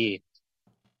House, I'll be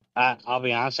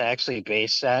honest, I actually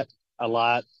based that a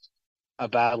lot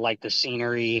about like the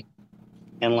scenery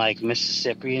and like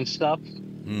Mississippi and stuff.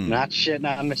 Hmm. Not shitting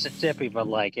on Mississippi, but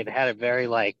like it had a very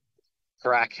like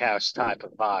crack house type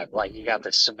of vibe. Like you got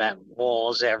the cement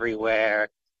walls everywhere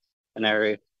and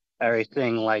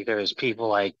everything. Like there's people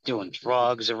like doing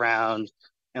drugs around,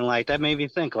 and like that made me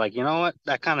think like, you know what?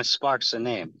 That kind of sparks the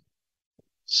name.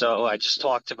 So I just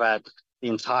talked about the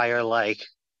entire like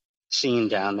scene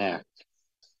down there.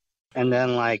 And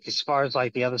then like as far as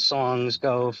like the other songs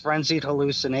go, Frenzied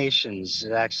Hallucinations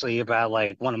is actually about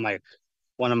like one of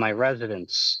my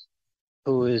residents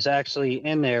who is actually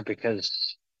in there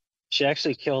because she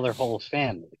actually killed her whole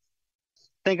family.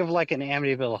 Think of like an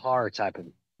Amityville horror type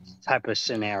of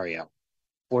scenario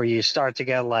where you start to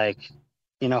get like,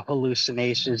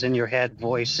 hallucinations in your head,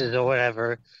 voices or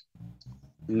whatever,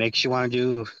 makes you want to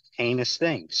do heinous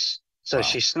things. So Wow.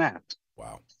 she snapped.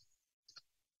 Wow.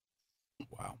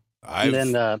 Wow. And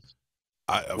then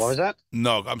what was that?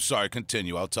 No, I'm sorry.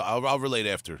 Continue. I'll relate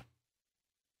after.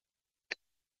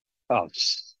 Oh,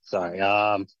 sorry.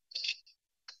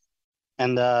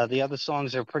 And the other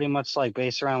songs are pretty much like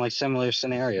based around like similar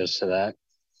scenarios to that.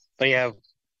 But yeah,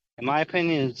 in my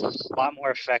opinion, it's a lot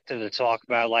more effective to talk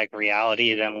about like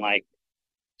reality than like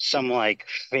some like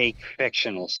fake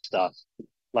fictional stuff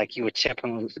like you would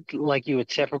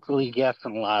typically get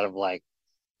from a lot of like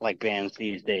bands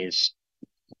these days.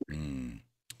 Mm.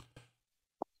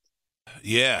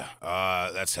 Yeah,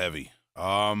 that's heavy.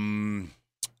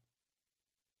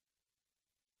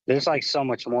 there's like so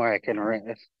much more I can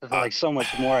there's I like so much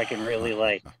more I can really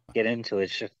like get into.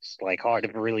 It's just like hard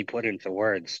to really put into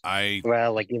words I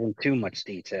without like giving too much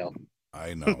detail.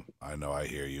 I know, I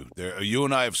hear you. There, you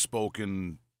and I have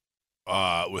spoken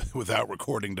without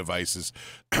recording devices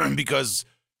because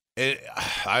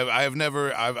I've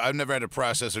never had to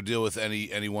process or deal with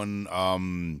anyone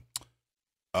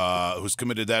who's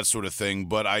committed that sort of thing.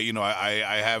 But I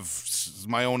have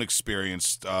my own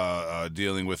experience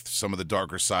dealing with some of the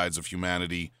darker sides of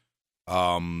humanity,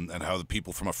 and how the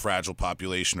people from a fragile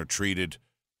population are treated.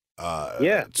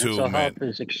 Yeah, Too, mental man. health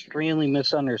is extremely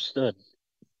misunderstood.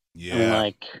 And Yeah,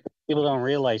 like people don't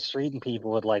realize treating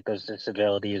people with like those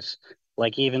disabilities,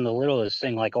 like even the littlest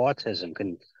thing like autism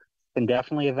can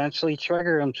definitely eventually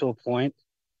trigger them to a point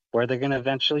where they're gonna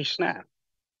eventually snap.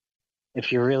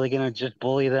 If you're really gonna just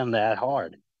bully them that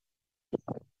hard.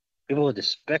 People are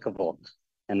despicable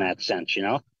in that sense, you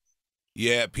know?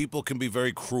 yeah. People can be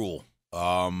very cruel.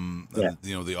 Yeah. And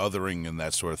the othering and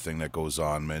that sort of thing that goes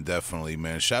on, man. Definitely,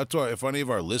 man. Shout out to if any of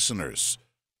our listeners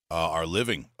are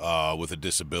living with a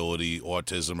disability,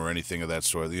 autism, or anything of that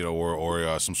sort,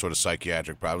 or some sort of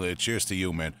psychiatric problem. Cheers to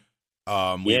you, man.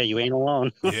 Yeah, you ain't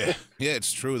alone. Yeah, yeah,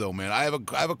 it's true though, man. I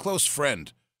have a close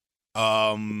friend,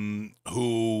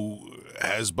 who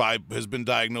has been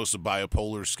diagnosed with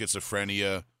bipolar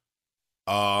schizophrenia,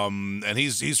 and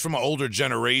he's from an older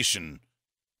generation.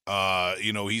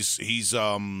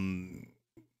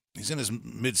 He's in his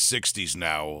mid 60s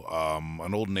now.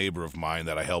 An old neighbor of mine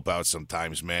that I help out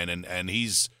sometimes, man, and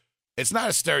it's not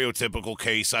a stereotypical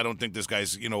case. I don't think this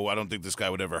guy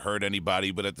would ever hurt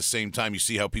anybody, but at the same time, you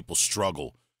see how people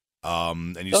struggle.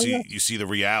 And you Oh see yeah. you see the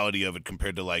reality of it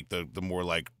compared to like the more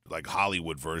like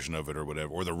Hollywood version of it or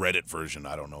whatever, or the Reddit version.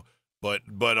 I don't know, but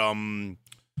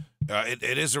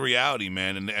it is a reality,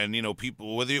 man, and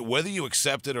people, whether you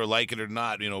accept it or like it or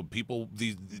not, the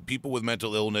people with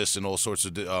mental illness and all sorts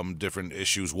of different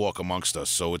issues walk amongst us.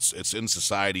 So it's in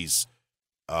society's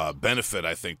benefit,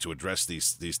 I think, to address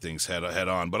these things head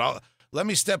on. But let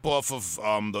me step off of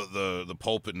the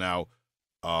pulpit now,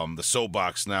 the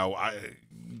soapbox now.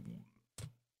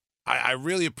 I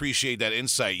really appreciate that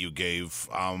insight you gave,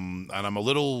 and I'm a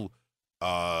little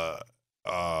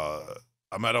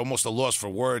I'm at almost a loss for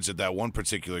words at that one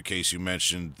particular case you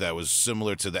mentioned that was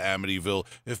similar to the Amityville.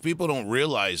 If people don't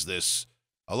realize this,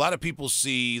 a lot of people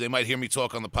they might hear me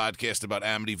talk on the podcast about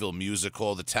Amityville Music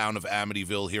Hall. The town of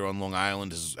Amityville here on Long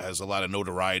Island has a lot of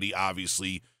notoriety,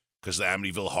 obviously, because the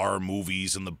Amityville horror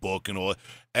movies and the book and all.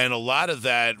 And a lot of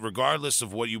that, regardless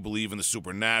of what you believe in the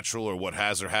supernatural or what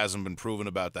has or hasn't been proven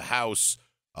about the house,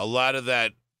 a lot of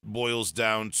that boils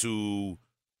down to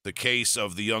the case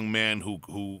of the young man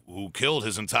who killed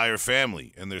his entire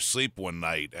family in their sleep one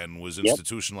night and was Yep.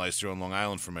 institutionalized here on Long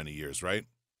Island for many years, right?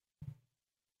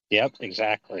 Yep,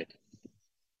 exactly.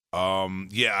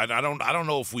 Yeah, I don't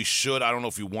know if we should. I don't know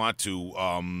if you want to.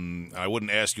 I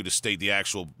wouldn't ask you to state the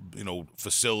actual,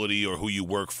 facility or who you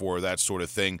work for, that sort of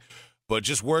thing. But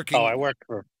just Oh, I working. work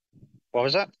for what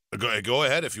was that? Go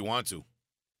ahead if you want to.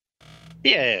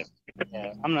 Yeah,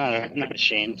 yeah. I'm not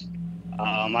ashamed.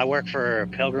 I work for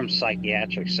Pilgrim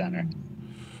Psychiatric Center.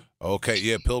 Okay,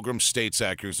 yeah, Pilgrim states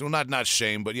accuracy. Well, not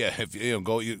shame, but yeah, if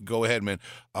go ahead, man.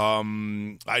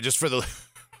 I just for the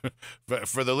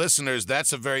for the listeners,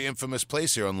 that's a very infamous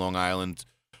place here on Long Island.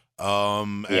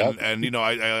 Yep. And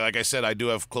I like I said, I do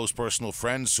have close personal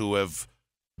friends who have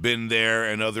been there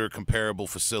and other comparable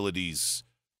facilities.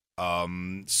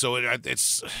 So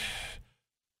it's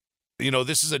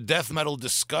this is a death metal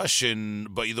discussion,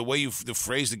 but the way you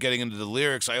phrased it, getting into the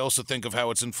lyrics, I also think of how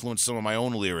it's influenced some of my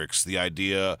own lyrics. The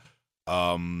idea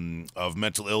of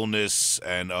mental illness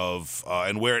and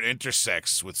where it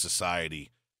intersects with society.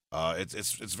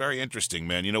 It's very interesting,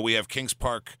 man. We have Kings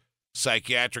Park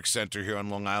Psychiatric Center here on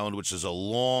Long Island, which is a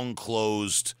long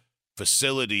closed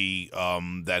facility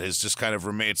that has just kind of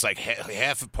remained. It's like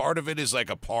half a part of it is like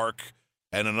a park,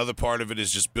 and another part of it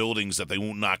is just buildings that they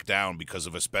won't knock down because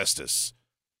of asbestos.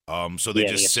 So they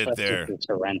Yeah, the just sit asbestos there. is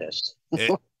horrendous.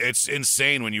 It's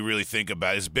insane when you really think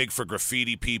about it. It's big for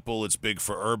graffiti people. It's big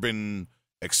for urban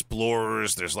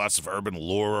explorers. There's lots of urban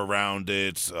lore around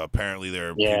it. Apparently,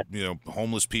 Yeah.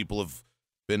 homeless people have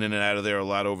been in and out of there a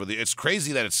lot over the. It's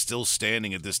crazy that it's still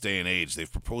standing at this day and age.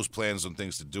 They've proposed plans on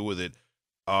things to do with it.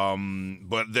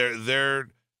 But they're.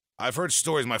 I've heard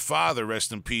stories. My father,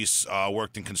 rest in peace,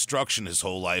 worked in construction his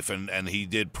whole life, and he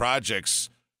did projects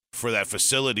for that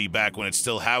facility back when it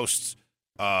still housed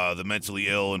the mentally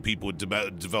ill and people with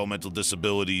developmental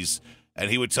disabilities. And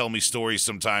he would tell me stories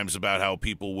sometimes about how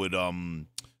people would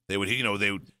they would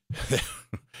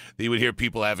he would hear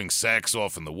people having sex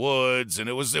off in the woods, and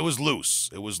it was loose.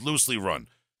 It was loosely run.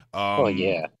 Oh Um,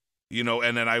 yeah.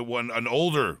 and then I won an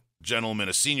older gentleman,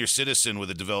 a senior citizen with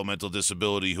a developmental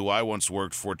disability who I once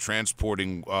worked for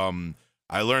transporting.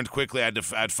 I learned quickly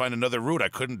I'd find another route. I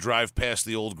couldn't drive past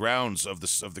the old grounds of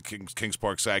the Kings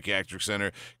Park Psychiatric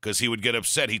Center because he would get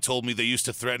upset. He told me they used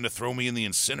to threaten to throw me in the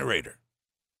incinerator.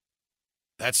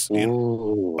 That's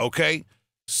Ooh. okay.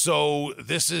 So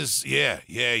this is yeah.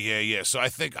 So I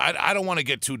think I don't want to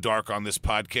get too dark on this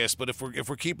podcast, but if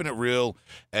we're keeping it real,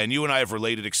 and you and I have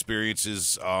related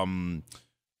experiences,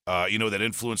 that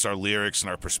influence our lyrics and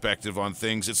our perspective on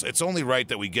things, it's only right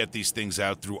that we get these things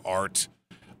out through art,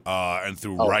 and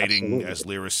through Oh, writing absolutely. as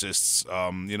lyricists.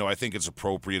 I think it's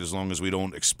appropriate as long as we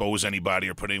don't expose anybody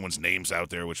or put anyone's names out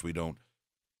there, which we don't.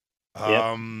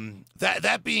 Yep.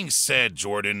 That being said,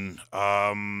 Jordan,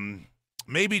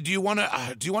 maybe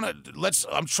let's.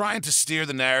 I'm trying to steer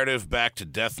the narrative back to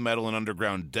death metal and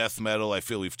underground death metal. I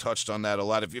feel we've touched on that a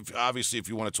lot. If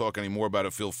you want to talk any more about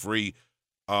it, feel free.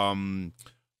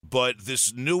 But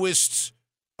this newest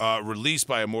release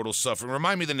by Immortal Suffering,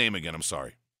 remind me the name again. I'm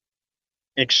sorry.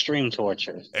 Extreme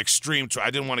torture. I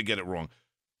didn't want to get it wrong.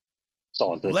 It's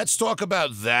all good. Let's talk about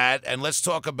that, and let's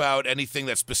talk about anything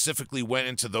that specifically went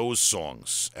into those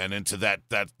songs and into that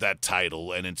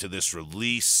title and into this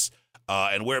release,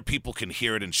 and where people can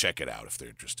hear it and check it out if they're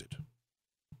interested.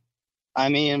 I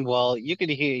mean, well, you could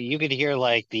hear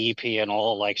like the EP and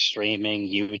all like streaming,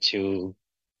 YouTube.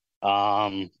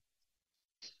 Um,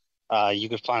 you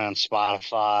could find it on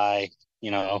Spotify,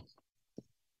 you know,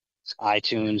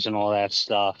 iTunes and all that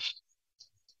stuff.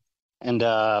 And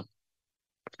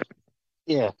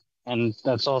yeah, and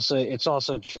it's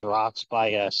also dropped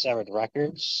by Severed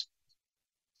Records.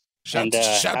 And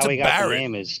Shout how to we got the Barrett.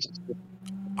 name is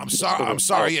I'm it's sorry. because I'm of Metal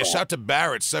sorry. Yeah, Trap. shout to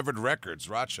Barrett, Severed Records,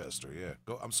 Rochester. Yeah,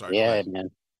 go. I'm sorry. Go Yeah, ahead.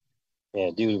 man. Yeah,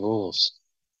 dude rules.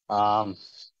 Um,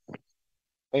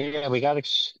 but yeah, we got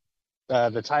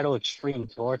the title Extreme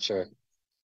Torture.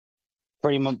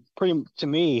 Pretty to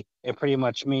me, it pretty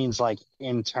much means like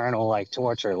internal like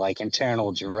torture, like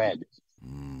internal dread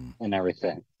Mm. and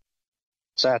everything.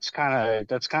 So that's kind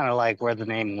of like where the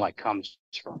name like comes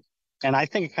from. And I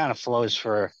think it kind of flows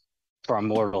for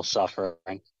immortal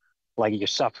suffering, like you're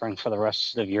suffering for the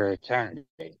rest of your eternity.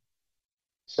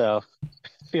 So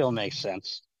feel it makes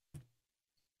sense.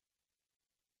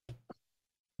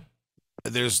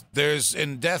 There's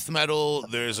in death metal.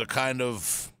 There's a kind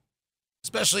of,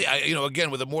 especially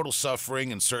again with Immortal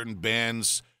Suffering and certain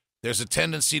bands. There's a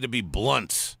tendency to be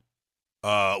blunt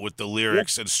with the Yep.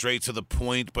 lyrics and straight to the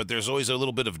point, but there's always a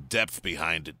little bit of depth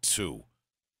behind it too.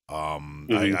 Hmm.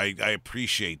 I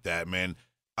appreciate that, man.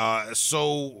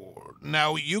 So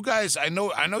now you guys, I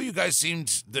know you guys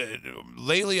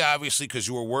lately, obviously, because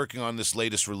you were working on this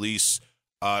latest release,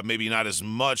 maybe not as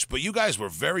much, but you guys were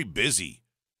very busy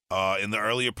in the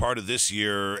earlier part of this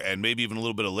year and maybe even a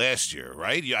little bit of last year,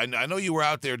 right? Yeah, I know you were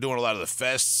out there doing a lot of the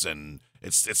fests, and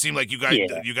it seemed like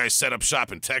Yeah. you guys set up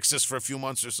shop in Texas for a few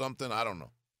months or something. I don't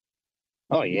know.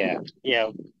 Oh yeah.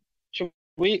 Yeah.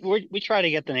 We try to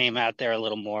get the name out there a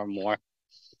little more and more.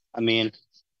 I mean,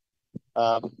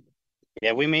 uh,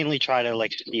 yeah, we mainly try to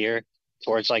like steer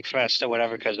towards like fest or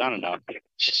whatever because I don't know,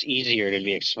 it's just easier to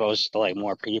be exposed to like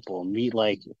more people, meet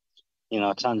like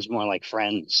tons more like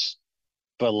friends.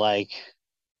 But like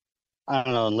I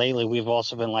don't know, lately we've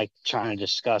also been like trying to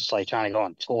discuss like trying to go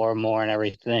on tour more and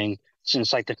everything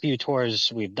since like the few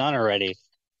tours we've done already,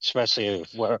 especially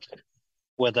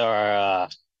with our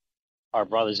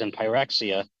brothers in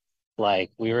Pyrexia,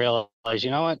 like we realized,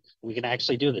 you know what, we can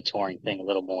actually do the touring thing a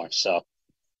little more. So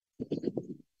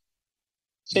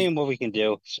seeing what we can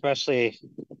do, especially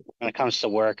when it comes to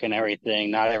work and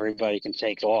everything. Not everybody can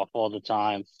take off all the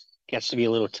time. Gets to be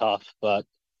a little tough, but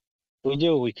we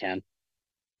do what we can.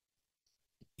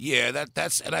 Yeah,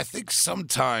 and I think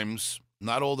sometimes,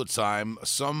 not all the time,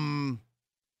 some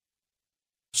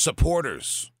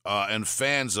supporters and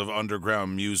fans of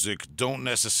underground music don't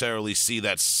necessarily see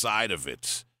that side of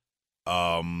it.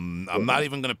 I'm not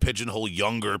even going to pigeonhole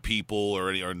younger people or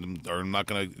I'm not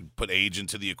going to put age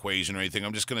into the equation or anything.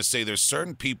 I'm just going to say there's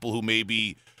certain people who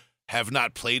maybe have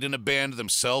not played in a band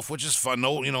themselves, which is fun.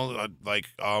 No, but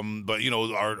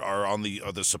are on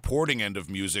the supporting end of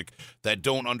music that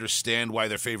don't understand why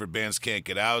their favorite bands can't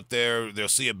get out there. They'll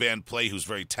see a band play who's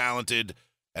very talented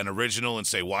and original and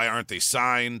say, why aren't they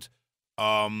signed?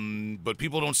 But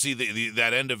people don't see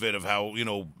that end of it of how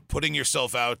putting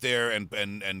yourself out there and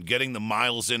getting the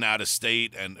miles in out of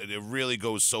state, and it really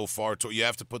goes so far. You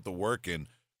have to put the work in,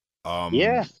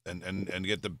 Yeah, and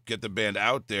get the band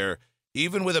out there.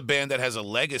 Even with a band that has a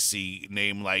legacy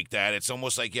name like that, it's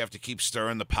almost like you have to keep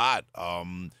stirring the pot.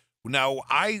 Now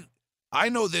I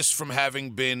know this from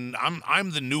having been.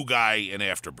 I'm the new guy in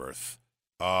Afterbirth.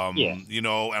 Yeah, You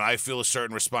know, and I feel a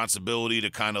certain responsibility to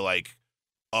kind of like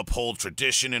uphold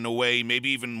tradition in a way. Maybe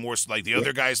even more like the yeah,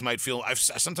 other guys might feel.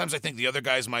 Sometimes I think the other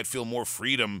guys might feel more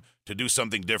freedom to do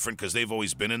something different because they've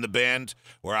always been in the band.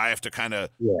 Where I have to kind of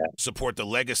yeah. support the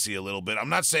legacy a little bit. I'm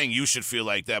not saying you should feel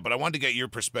like that, but I wanted to get your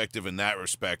perspective in that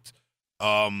respect.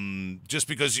 Just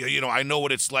because you know I know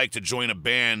what it's like to join a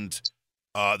band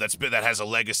that has a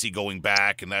legacy going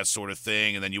back and that sort of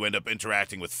thing, and then you end up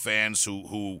interacting with fans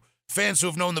who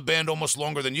have known the band almost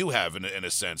longer than you have in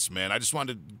a sense, man. I just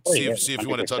wanted to Oh see yeah, if you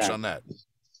want to touch 100%. on that.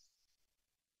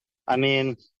 I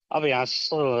mean, I'll be honest.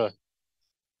 It's a little,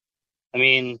 I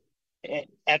mean,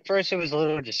 at first it was a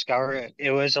little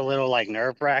It was a little like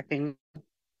nerve-wracking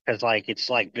because like it's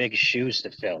like big shoes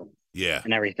to fill Yeah,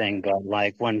 and everything. But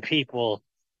like when people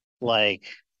like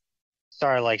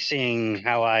started like seeing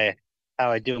how I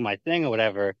do my thing or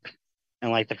whatever,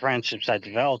 and like the friendships I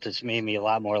developed, it's made me a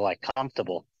lot more like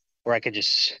comfortable, where I could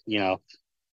just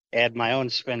add my own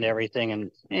spin to everything,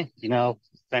 and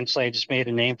eventually I just made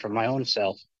a name for my own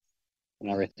self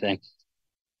and everything.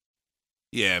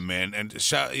 yeah, man, and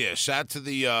shout to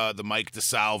the Mike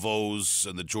DeSalvos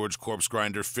and the George Corpse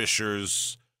Grinder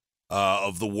Fishers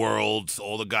of the world,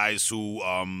 all the guys who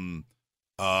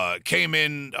came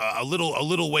in a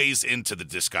little ways into the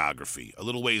discography, a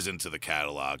little ways into the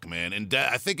catalog, man. And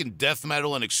I think in death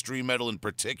metal and extreme metal in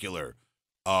particular,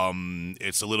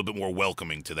 it's a little bit more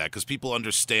welcoming to that because people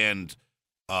understand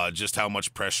just how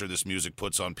much pressure this music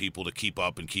puts on people to keep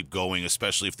up and keep going,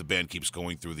 especially if the band keeps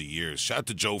going through the years. Shout out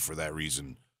to Joe for that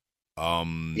reason.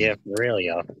 Yeah, really.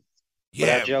 Without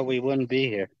Yeah, Joe, we wouldn't be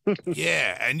here.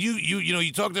 yeah, and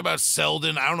you talked about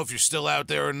Selden. I don't know if you're still out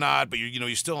there or not, but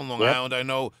you're still in Long Yep. Island. I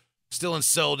know, still in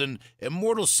Selden.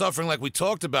 Immortal Suffering, like we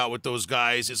talked about with those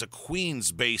guys, is a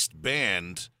Queens-based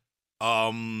band.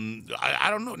 I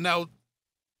don't know now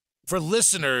for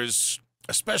listeners,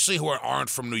 especially who aren't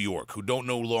from New York, who don't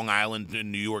know Long Island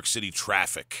and New York City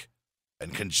traffic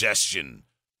and congestion.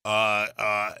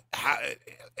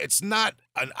 It's not.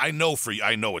 I know for you.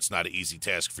 I know it's not an easy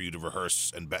task for you to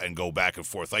rehearse and go back and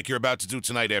forth like you're about to do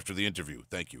tonight after the interview.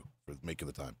 Thank you for making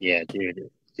the time. Yeah, dude,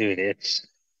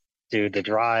 the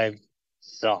drive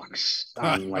sucks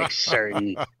on like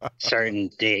certain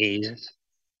days.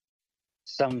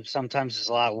 Sometimes it's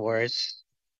a lot worse.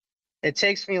 It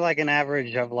takes me like an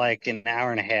average of like an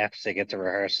hour and a half to get to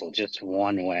rehearsal just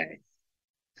one way.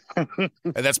 And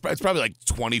it's probably like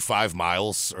 25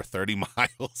 miles or 30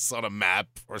 miles on a map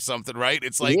or something, right?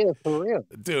 It's like, Yeah, for real.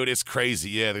 dude, it's crazy.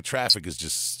 Yeah, the traffic is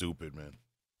just stupid, man.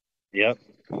 Yep.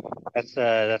 That's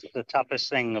the toughest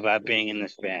thing about being in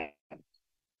this band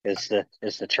is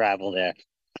the travel there.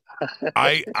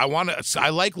 I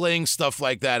like laying stuff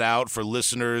like that out for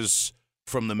listeners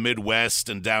from the Midwest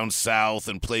and down south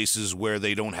and places where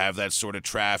they don't have that sort of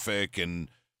traffic and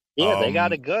Yeah, they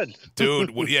got it good.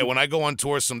 dude, yeah, when I go on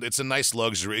tour it's a nice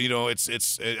luxury, or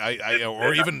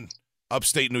even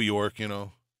upstate New York. Yeah,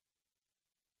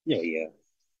 yeah.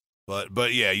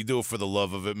 But yeah, you do it for the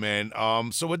love of it, man.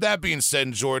 So with that being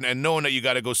said, Jordan, and knowing that you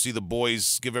got to go see the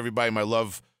boys, give everybody my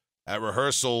love at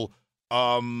rehearsal.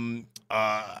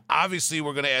 Obviously,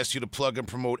 we're gonna ask you to plug and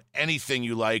promote anything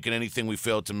you like and anything we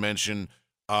failed to mention.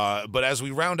 But as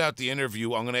we round out the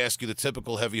interview, I'm gonna ask you the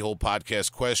typical Heavy Hole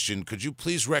podcast question. Could you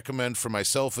please recommend for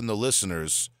myself and the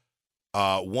listeners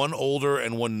one older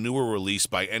and one newer release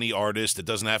by any artist? It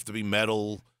doesn't have to be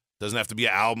metal. Doesn't have to be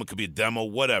an album. It could be a demo,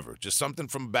 whatever. Just something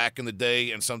from back in the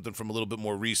day and something from a little bit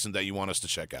more recent that you want us to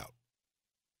check out.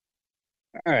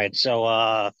 All right. So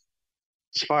as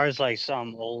far as like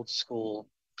some old school,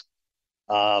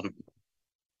 um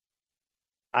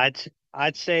I'd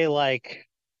I'd say like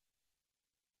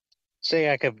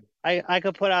say I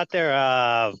could put out there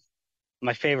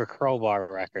my favorite Crowbar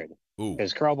record Ooh,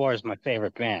 because Crowbar is my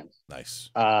favorite band. nice.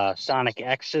 Sonic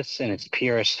Exodus in its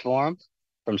purest form,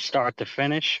 from start to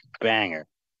finish, banger.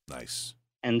 Nice.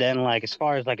 And then like as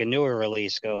far as like a newer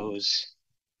release goes,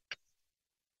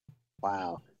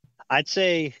 wow. I'd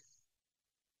say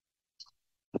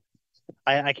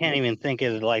I can't even think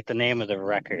of like the name of the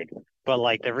record, but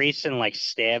like the recent like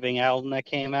Stabbing album that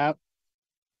came out,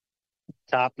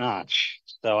 top notch.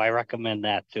 So I recommend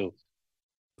that too.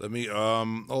 Let me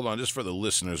hold on just for the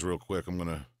listeners real quick. I'm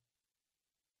gonna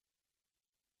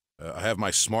I have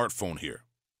my smartphone here.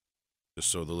 Just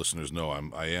so the listeners know,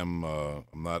 I'm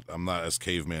not as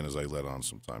caveman as I let on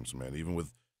sometimes, man. Even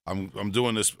with I'm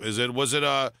doing this. Was it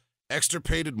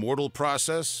extirpated mortal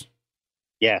process?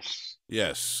 Yes.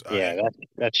 Yes. Yeah,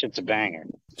 that shit's a banger.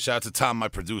 Shout out to Tom, my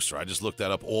producer. I just looked that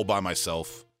up all by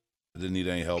myself. I didn't need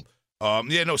any help.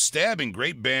 Yeah, no, Stabbing,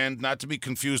 great band, not to be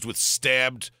confused with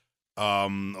Stabbed, a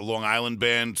Long Island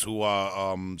band who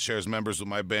shares members with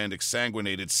my band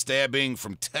Exsanguinated. Stabbing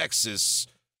from Texas.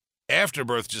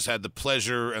 Afterbirth just had the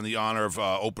pleasure and the honor of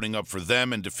opening up for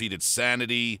them and defeated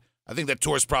Sanity. I think that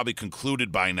tour's probably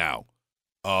concluded by now.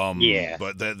 Yeah.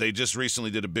 But they just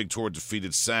recently did a big tour,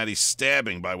 defeated Sanity.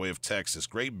 Stabbing by way of Texas.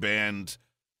 Great band.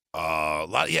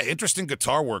 Interesting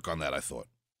guitar work on that, I thought.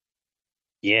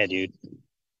 Yeah, dude.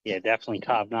 Yeah, definitely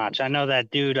top notch. I know that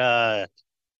dude,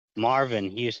 Marvin,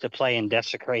 he used to play in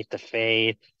Desecrate the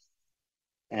Faith,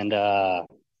 and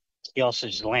he also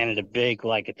just landed a big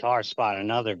like guitar spot in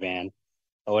another band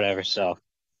or whatever. So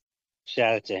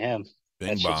shout out to him. Bing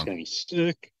That shit's bong. gonna be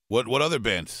sick. What other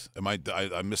bands?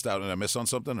 I missed out and I missed on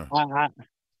something I,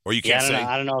 or you Yeah, can't I don't know. say?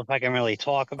 I don't know if I can really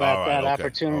talk All about right, that okay,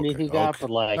 opportunity okay, he got, okay, but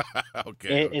like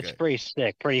okay, it's okay. pretty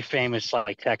sick, pretty famous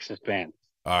like Texas band.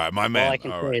 All right, my All man. I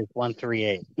can All say right. is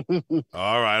 138.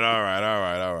 All right, all right, all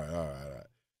right, all right, all right, all right.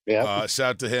 Yep. Shout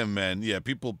out to him, man. Yeah,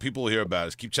 people will hear about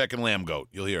it. Keep checking Lamb Goat.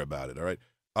 You'll hear about it, all right?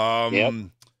 Yep.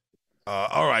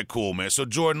 All right, cool, man. So,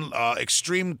 Jordan,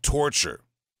 Extreme Torture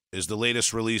is the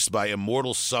latest released by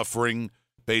Immortal Suffering,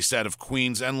 based out of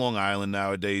Queens and Long Island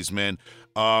nowadays, man.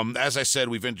 As I said,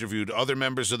 we've interviewed other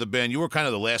members of the band. You were kind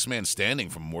of the last man standing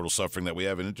from Immortal Suffering that we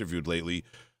haven't interviewed lately.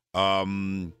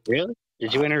 Really?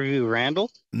 Did you interview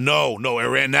Randall? No.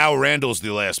 Now Randall's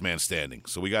the last man standing,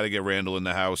 so we got to get Randall in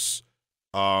the house.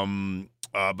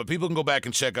 But people can go back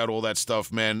and check out all that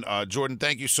stuff, man. Jordan,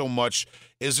 thank you so much.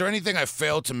 Is there anything I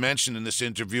failed to mention in this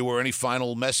interview, or any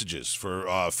final messages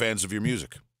for fans of your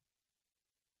music?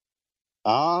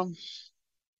 I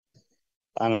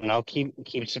don't know.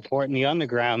 Keep supporting the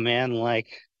underground, man.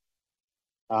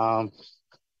 Um,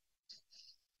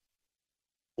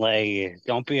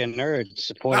 don't be a nerd.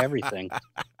 Support everything.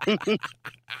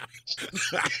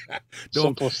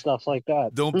 Simple stuff like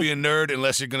that. Don't be a nerd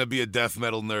unless you're gonna be a death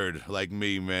metal nerd like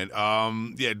me, man.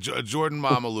 Jordan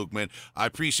Mamaluke, man. I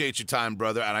appreciate your time,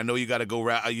 brother, and I know you got to go.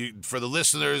 For the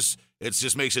listeners, it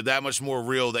just makes it that much more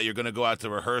real that you're gonna go out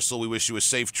to rehearsal. We wish you a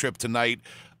safe trip tonight,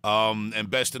 and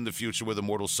best in the future with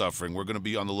Immortal Suffering. We're gonna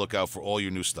be on the lookout for all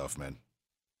your new stuff, man.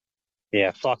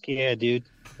 Yeah, fuck yeah, dude.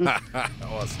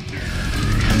 Awesome, dude.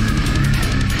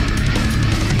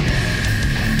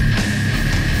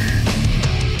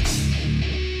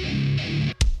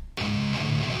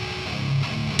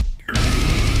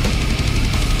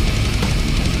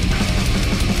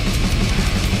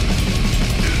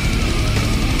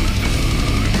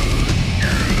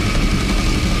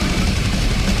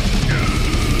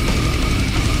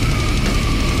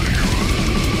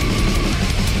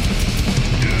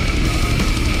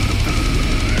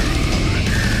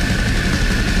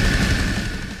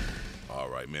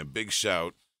 Big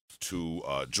shout to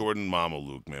Jordan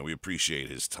Mamaluke, man. We appreciate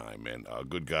his time, man.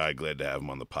 Good guy. Glad to have him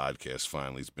on the podcast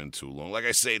finally. It's been too long. Like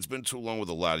I say, it's been too long with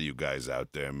a lot of you guys out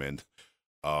there, man.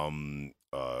 Don't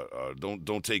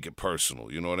take it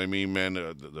personal. You know what I mean, man?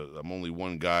 I'm only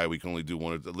one guy. We can only do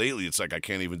one. Lately, it's like I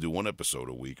can't even do one episode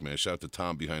a week, man. Shout out to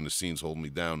Tom behind the scenes holding me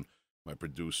down, my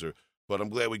producer. But I'm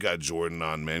glad we got Jordan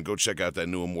on, man. Go check out that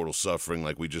new Immortal Suffering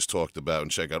like we just talked about, and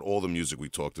check out all the music we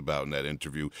talked about in that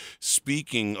interview.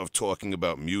 Speaking of talking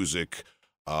about music,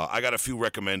 I got a few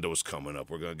recommendos coming up.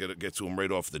 We're going to get to them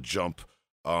right off the jump.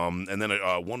 And then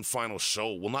one final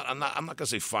show. Well, I'm not going to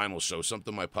say final show.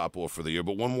 Something might pop off for the year,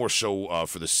 but one more show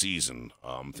for the season.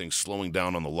 Things slowing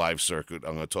down on the live circuit.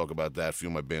 I'm going to talk about that. A few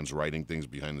of my band's writing things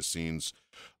behind the scenes.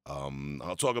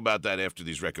 I'll talk about that after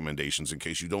these recommendations in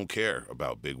case you don't care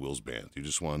about Big Will's band. You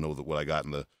just want to know what I got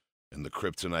in the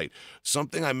crypt tonight.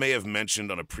 Something I may have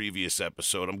mentioned on a previous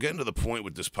episode. I'm getting to the point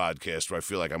with this podcast where I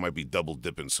feel like I might be double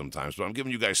dipping sometimes, but I'm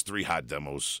giving you guys 3 hot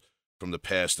demos from the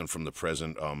past and from the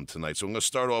present tonight. So I'm going to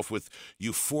start off with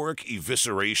Euphoric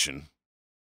Evisceration.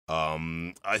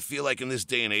 I feel like in this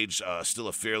day and age, still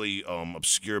a fairly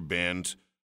obscure band.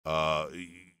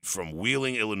 From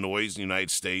Wheeling, Illinois, in the United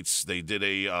States. They did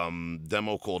a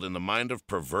demo called In the Mind of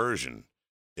Perversion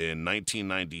in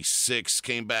 1996.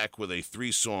 Came back with a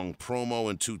 3-song promo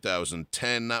in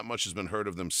 2010. Not much has been heard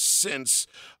of them since.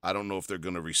 I don't know if they're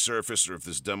going to resurface or if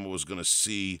this demo is going to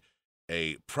see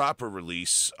a proper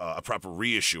release, a proper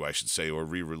reissue, I should say, or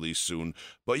re-release soon.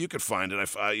 But you could find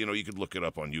it. You could look it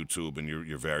up on YouTube and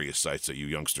your various sites that you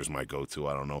youngsters might go to.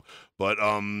 I don't know. But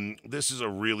this is a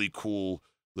really cool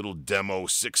little demo,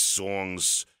 6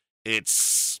 songs.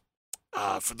 It's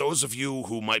for those of you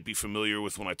who might be familiar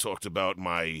with when I talked about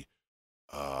my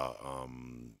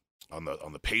on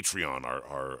the Patreon,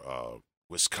 our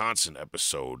Wisconsin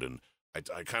episode, and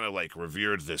I kind of like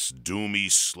revered this doomy,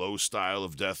 slow style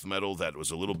of death metal that was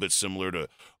a little bit similar to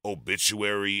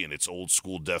Obituary in its old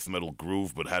school death metal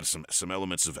groove, but had some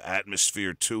elements of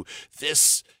atmosphere too.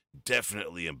 This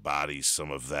definitely embodies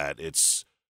some of that.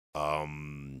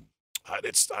 Um,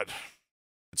 it's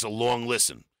a long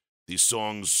listen. These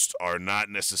songs are not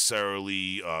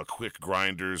necessarily quick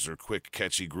grinders or quick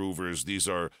catchy groovers. These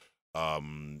are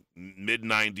mid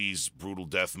 '90s brutal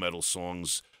death metal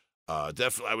songs.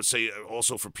 Definitely, I would say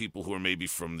also for people who are maybe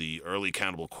from the early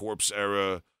Cannibal Corpse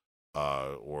era,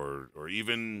 or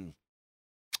even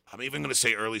I'm even going to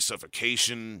say early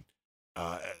Suffocation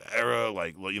uh, era.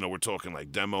 Like we're talking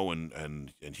like Demo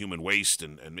and Human Waste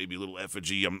and maybe a little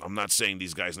Effigy. I'm not saying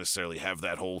these guys necessarily have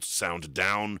that whole sound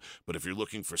down, but if you're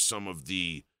looking for some of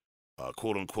the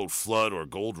quote unquote flood or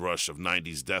gold rush of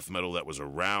 '90s death metal that was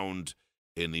around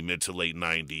in the mid to late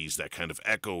 '90s that kind of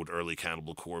echoed early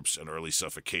Cannibal Corpse and early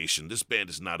Suffocation, this band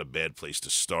is not a bad place to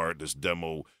start. This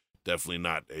Demo definitely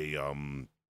not a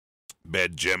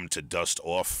bad gem to dust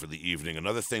off for the evening.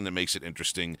 Another thing that makes it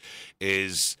interesting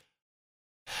is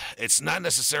it's not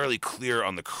necessarily clear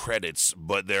on the credits,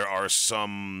 but there are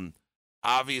some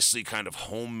obviously kind of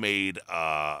homemade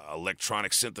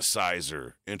electronic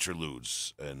synthesizer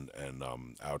interludes and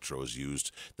outros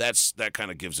used. That kind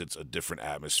of gives it a different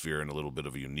atmosphere and a little bit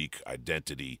of a unique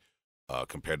identity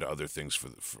compared to other things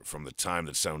from the time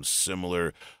that sounds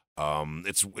similar.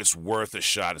 It's worth a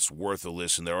shot. It's worth a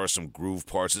listen. There are some groove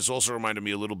parts. This also reminded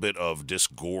me a little bit of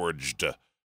Disgorged,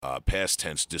 past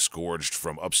tense Disgorged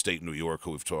from upstate New York,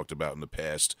 who we've talked about in the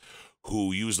past,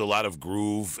 who used a lot of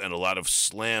groove and a lot of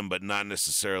slam, but not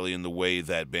necessarily in the way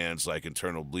that bands like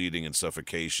Internal Bleeding and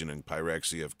Suffocation and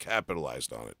Pyrexia have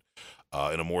capitalized on it.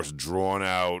 In a more drawn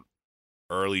out,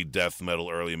 early death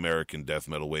metal, early American death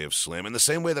metal way of slam, in the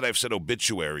same way that I've said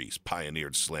Obituaries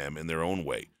pioneered slam in their own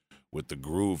way, with the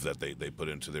groove that they put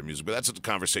into their music. But that's a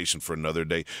conversation for another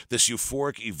day. This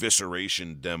Euphoric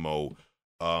Evisceration demo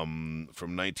from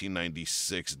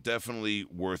 1996, definitely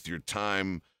worth your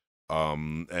time,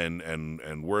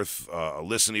 and worth a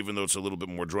listen, even though it's a little bit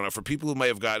more drawn out. For people who may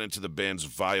have gotten into the band's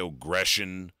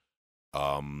Viogression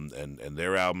and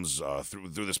their albums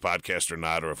through this podcast or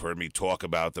not, or have heard me talk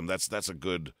about them, that's a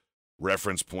good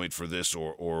reference point for this,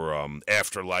 or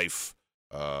Afterlife.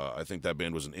 I think that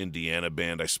band was an Indiana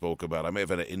band I spoke about. I may have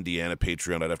had an Indiana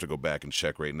Patreon. I'd have to go back and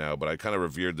check right now. But I kind of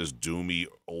revered this doomy,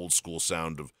 old school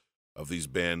sound of these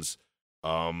bands.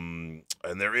 And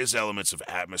there is elements of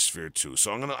atmosphere too.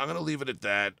 So I'm gonna leave it at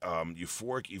that.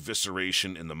 Euphoric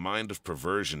Evisceration in the Mind of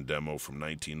Perversion demo from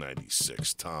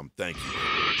 1996. Tom, thank you.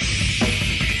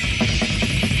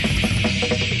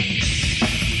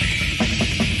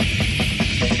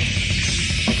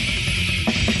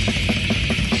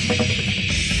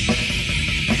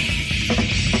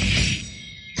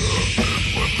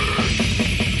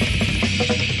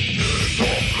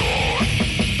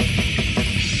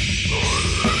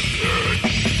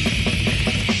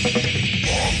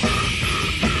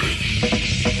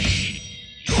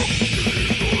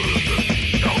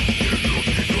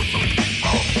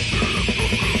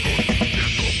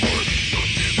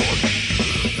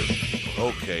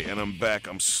 And I'm back.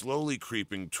 I'm slowly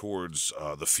creeping towards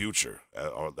the future,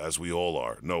 as we all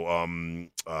are. No,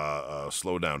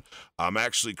 slow down. I'm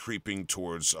actually creeping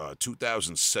towards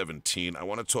 2017. I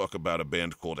want to talk about a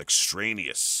band called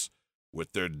Extraneous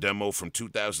with their demo from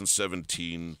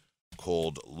 2017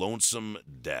 called Lonesome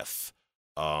Death.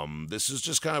 This is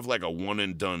just kind of like a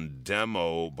one-and-done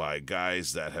demo by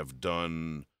guys that have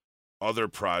done other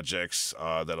projects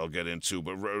that I'll get into,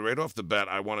 but right off the bat,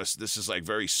 this is like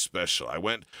very special.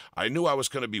 I knew I was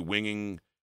going to be winging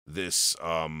this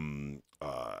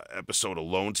episode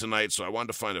alone tonight, so I wanted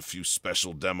to find a few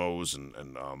special demos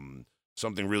and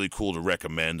something really cool to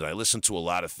recommend. And I listened to a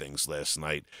lot of things last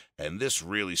night, and this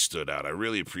really stood out. I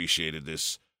really appreciated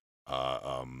this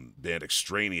band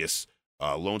Extraneous,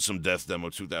 Lonesome Death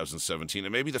demo 2017,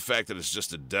 and maybe the fact that it's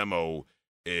just a demo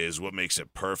is what makes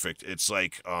it perfect. It's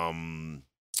like, and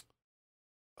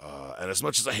as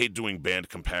much as I hate doing band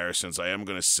comparisons, I am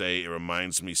going to say it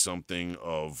reminds me something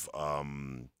of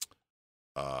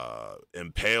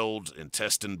Impaled,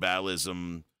 Intestine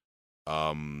Ballism,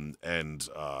 and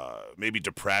maybe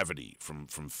Depravity from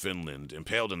Finland.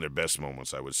 Impaled in their best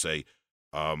moments, I would say,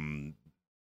 in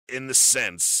the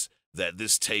sense that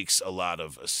this takes a lot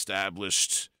of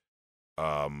established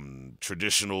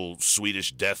traditional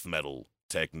Swedish death metal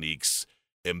techniques,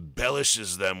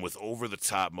 embellishes them with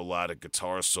over-the-top melodic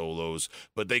guitar solos,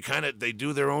 but they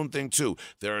do their own thing too.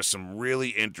 There are some really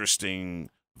interesting,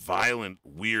 violent,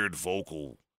 weird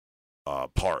vocal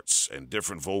parts and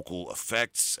different vocal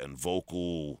effects and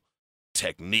vocal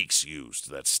techniques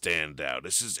used that stand out.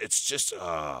 It's just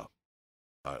a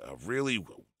really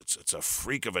it's a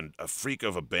freak of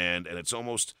a band, and it's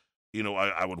almost,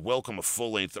 I would welcome a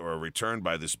full length or a return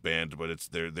by this band, but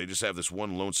they just have this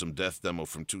one Lonesome Death demo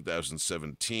from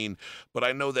 2017. But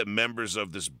I know that members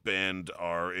of this band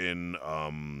are in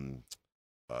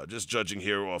just judging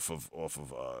here off of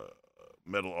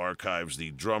Metal Archives, the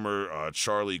drummer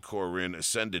Charlie Corin,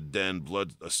 Ascended Dead,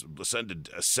 Blood-Soaked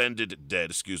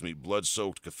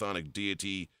Chthonic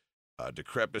Deity,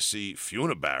 Decrepacy,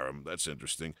 Funebarum, that's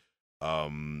interesting.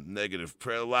 Negative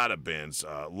Prayer, a lot of bands.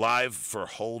 Live for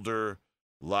Holder,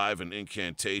 Live and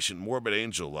Incantation, Morbid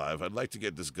Angel Live. I'd like to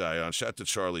get this guy on. Shout to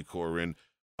Charlie Corin.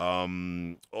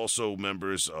 Also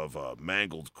members of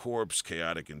Mangled Corpse,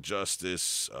 Chaotic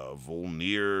Injustice,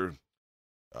 Volnir,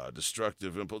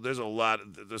 Destructive Impulse. There's a lot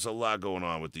going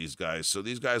on with these guys. So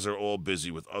these guys are all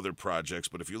busy with other projects.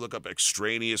 But if you look up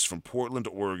Extraneous from Portland,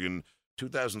 Oregon,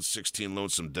 2016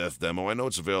 Lonesome Death demo. I know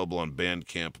it's available on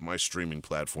Bandcamp, my streaming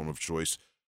platform of choice.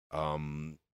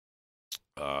 Definitely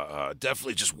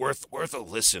just worth a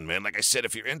listen, man. Like I said,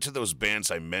 if you're into those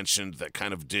bands I mentioned that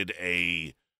kind of did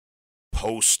a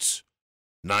post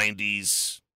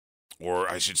 90s, or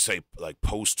I should say like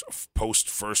post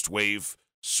first wave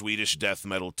Swedish death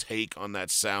metal take on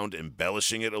that sound,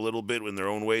 embellishing it a little bit in their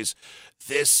own ways,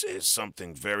 this is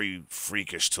something very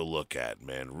freakish to look at,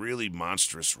 man. Really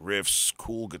monstrous riffs,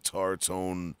 cool guitar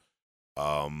tone,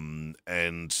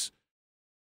 and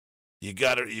you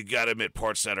gotta admit,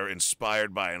 parts that are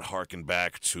inspired by and harken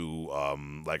back to,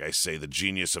 like I say, the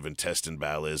genius of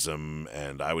intestinalism,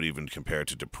 and I would even compare it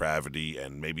to Depravity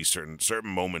and maybe certain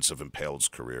moments of Impaled's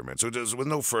career, man. So just with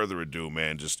no further ado,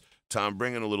 man, just Tom,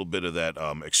 bring in a little bit of that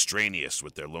Extraneous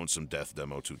with their Lonesome Death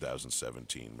demo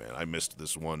 2017, man. I missed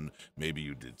this one. Maybe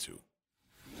you did too.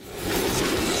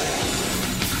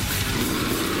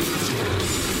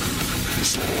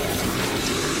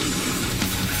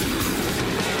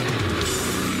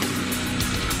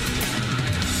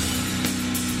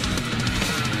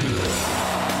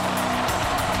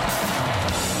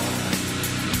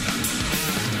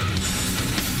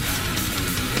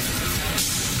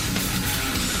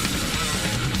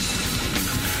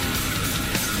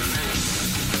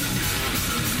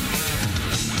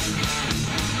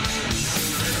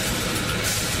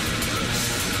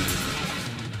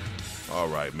 All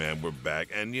right, man, we're back.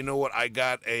 And you know what? I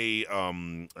got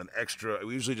an extra.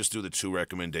 We usually just do the 2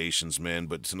 recommendations, man,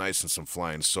 but tonight, since I'm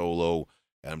flying solo,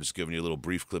 and I'm just giving you a little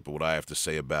brief clip of what I have to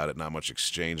say about it, not much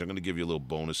exchange, I'm going to give you a little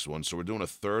bonus one. So we're doing a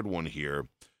third one here.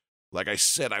 Like I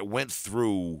said, I went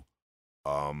through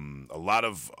a lot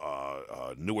of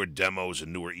newer demos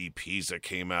and newer EPs that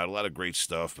came out, a lot of great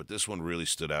stuff, but this one really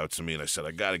stood out to me, and I said,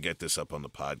 I got to get this up on the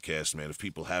podcast, man. If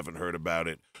people haven't heard about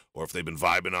it, or if they've been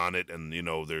vibing on it, and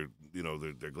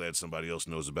they're glad somebody else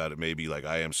knows about it, maybe like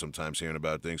I am sometimes hearing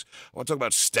about things. I want to talk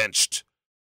about Stenched,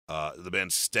 the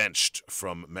band Stenched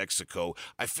from Mexico.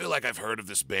 I feel like I've heard of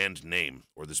this band name,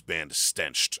 or this band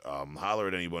Stenched. Holler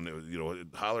at anyone,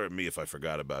 holler at me if I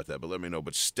forgot about that, but let me know.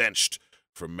 But Stenched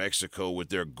from Mexico with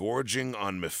their Gorging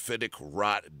on Mephitic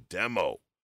Rot demo,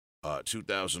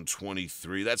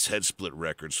 2023. That's Headsplit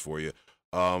Records for you.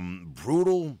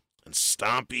 Brutal and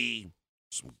stompy,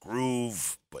 some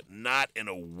groove, but not in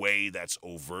a way that's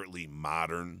overtly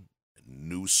modern and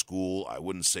new school. I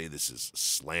wouldn't say this is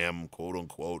slam, quote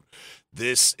unquote.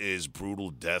 This is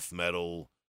brutal death metal.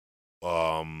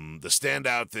 The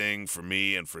standout thing for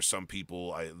me and for some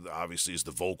people, obviously, is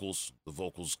the vocals. The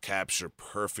vocals capture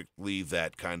perfectly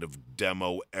that kind of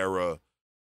demo era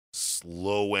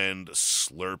slow end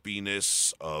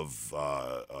slurpiness of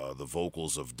the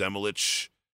vocals of Demolich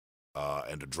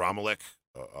and Adramelech.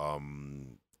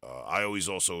 I always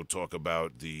also talk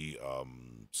about the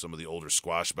some of the older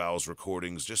Squash Bowels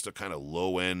recordings, just a kind of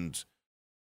low end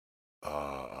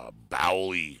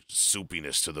bowely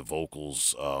soupiness to the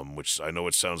vocals, which I know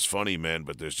it sounds funny, man,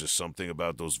 but there's just something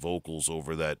about those vocals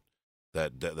over that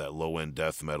low end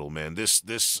death metal, man.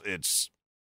 It's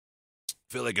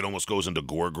feel like it almost goes into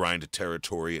gore grind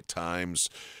territory at times.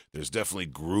 There's definitely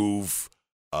groove,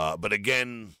 but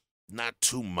again, not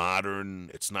too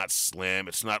modern. It's not slam.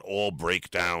 It's not all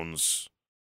breakdowns.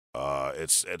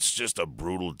 It's just a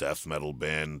brutal death metal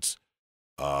band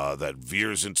that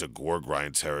veers into gore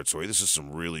grind territory. This is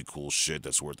some really cool shit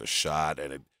that's worth a shot,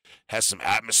 and it has some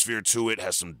atmosphere to it,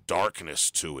 has some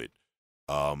darkness to it.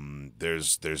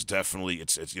 There's definitely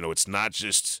it's not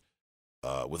just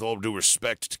with all due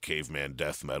respect to caveman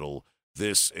death metal,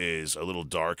 this is a little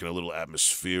dark and a little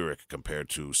atmospheric compared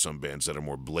to some bands that are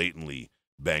more blatantly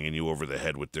banging you over the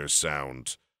head with their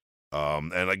sound.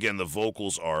 And again, the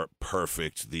vocals are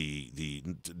perfect.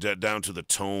 Down to the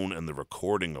tone and the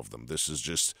recording of them. This is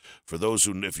just for those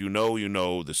who, if you know, you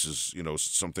know. This is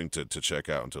something to check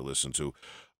out and to listen to.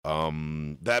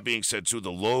 That being said, too,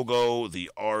 the logo,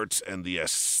 the art, and the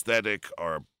aesthetic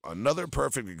are another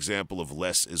perfect example of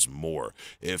less is more.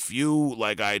 If you,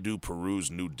 like I do,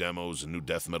 peruse new demos and new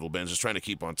death metal bands, just trying to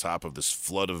keep on top of this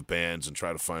flood of bands and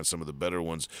try to find some of the better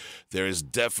ones, there is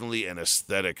definitely an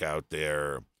aesthetic out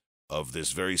there of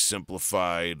this very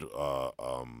simplified,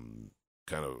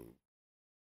 kind of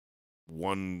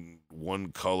one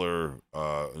color,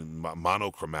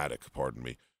 monochromatic, pardon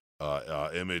me,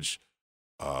 image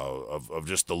of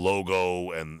just the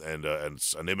logo and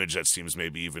an image that seems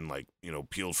maybe even like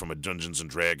peeled from a Dungeons and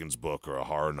Dragons book or a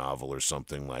horror novel or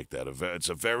something like that. It's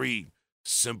a very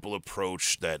simple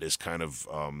approach that is kind of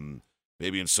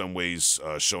maybe in some ways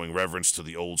showing reverence to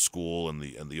the old school and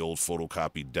the old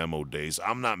photocopied demo days.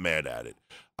 I'm not mad at it.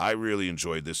 I really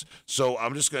enjoyed this. So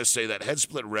I'm just going to say that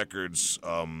Headsplit Records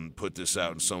put this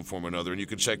out in some form or another, and you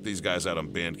can check these guys out on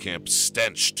Bandcamp.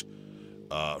 Stenched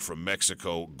from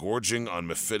Mexico, Gorging on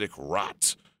Mephitic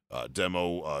Rot.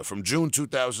 Demo from June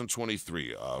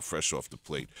 2023, fresh off the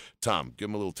plate. Tom, give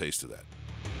him a little taste of that.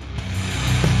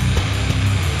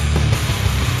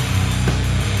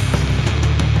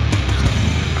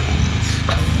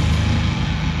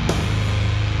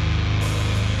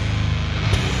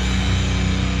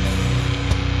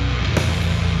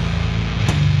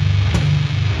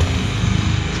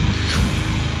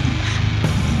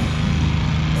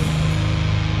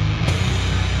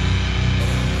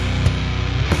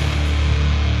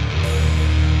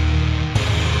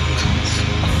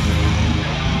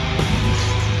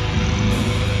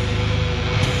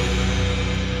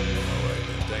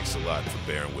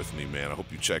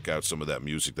 Check out some of that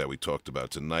music that we talked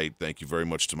about tonight. Thank you very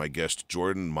much to my guest,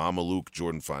 Mamaluke,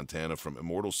 Jordan Fontana from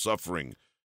Immortal Suffering.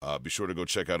 Be sure to go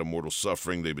check out Immortal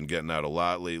Suffering. They've been getting out a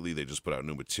lot lately. They just put out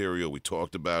new material. We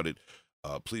talked about it.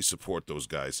 Please support those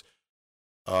guys.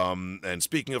 And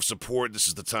speaking of support, this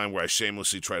is the time where I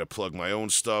shamelessly try to plug my own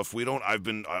stuff.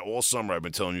 All summer I've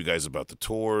been telling you guys about the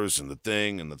tours and the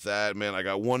thing and that. Man, I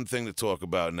got one thing to talk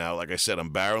about now. Like I said,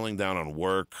 I'm barreling down on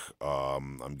work.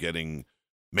 I'm getting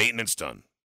maintenance done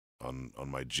on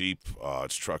my Jeep.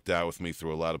 It's trucked out with me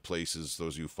through a lot of places.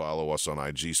 Those of you who follow us on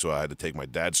IG, so I had to take my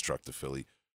dad's truck to Philly.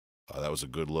 That was a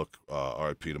good look.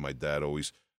 RIP to my dad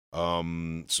always.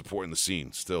 Supporting the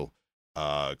scene still.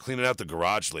 Cleaning out the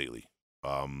garage lately.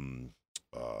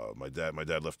 My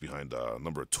dad left behind a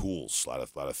number of tools, a lot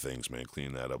of things, man.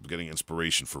 Cleaning that up. Getting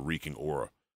inspiration for Reeking Aura.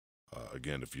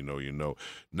 Again, if you know, you know.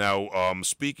 Now,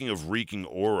 speaking of Reeking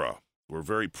Aura, we're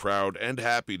very proud and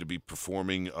happy to be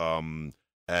performing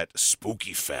at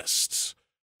Spooky Fest,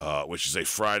 which is a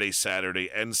Friday, Saturday,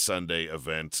 and Sunday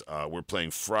event. We're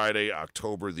playing Friday,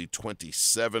 October the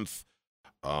 27th.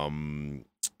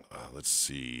 Let's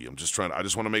see. I just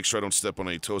want to make sure I don't step on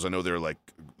any toes. I know they're like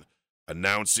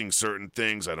announcing certain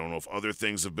things. I don't know if other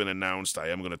things have been announced. I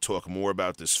am going to talk more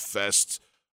about this fest.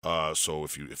 So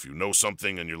if you know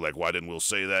something and you're like, why didn't Will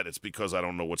say that? It's because I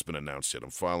don't know what's been announced yet.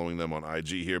 I'm following them on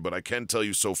IG here, but I can tell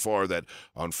you so far that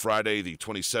on Friday, the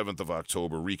 27th of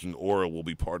October, Reeking Aura will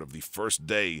be part of the first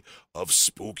day of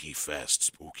Spooky Fest.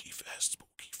 Spooky Fest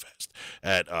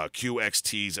at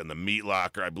QXT's and the Meat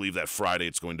Locker. I believe that Friday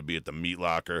it's going to be at the Meat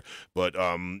Locker, but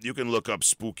you can look up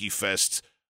Spooky Fest,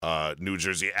 New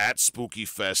Jersey at Spooky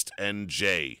Fest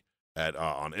NJ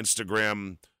on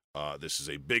Instagram. This is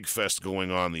a big fest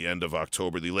going on the end of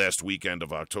October, the last weekend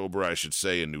of October, I should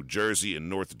say, in New Jersey, in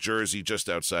North Jersey, just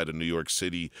outside of New York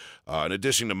City. In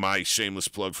addition to my shameless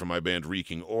plug for my band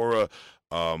Reeking Aura,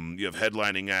 you have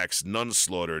headlining acts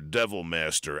Nunslaughter, Devil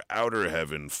Master, Outer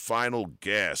Heaven, Final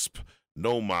Gasp,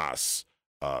 No Mas,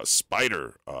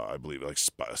 Spider, I believe, like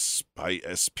Spiter,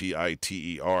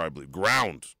 I believe,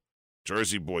 Ground,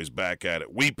 Jersey Boys back at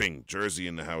it, Weeping, Jersey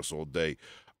in the house all day.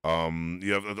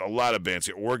 You have a lot of bands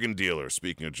here. Organ Dealer,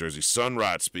 speaking of Jersey.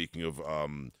 Sunrot, speaking of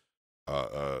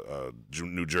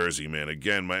New Jersey, man.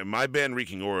 Again, my band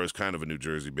Reeking Aura is kind of a New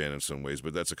Jersey band in some ways,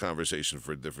 but that's a conversation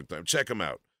for a different time. Check them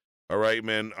out. All right,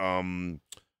 man.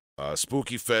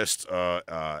 Spooky Fest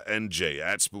NJ,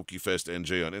 at Spooky Fest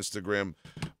NJ on Instagram.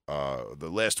 The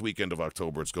last weekend of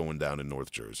October, it's going down in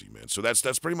North Jersey, man. So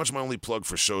that's pretty much my only plug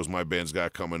for shows my band's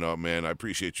got coming up, man. I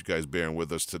appreciate you guys bearing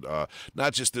with us to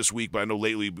not just this week, but I know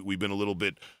lately we've been a little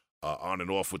bit on and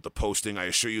off with the posting. I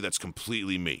assure you that's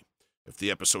completely me. If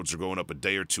the episodes are going up a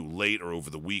day or two late or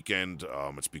over the weekend,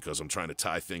 it's because I'm trying to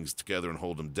tie things together and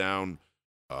hold them down.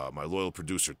 My loyal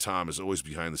producer, Tom, is always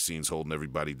behind the scenes holding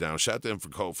everybody down. Shout out to him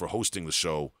for hosting the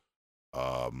show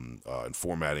and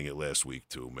formatting it last week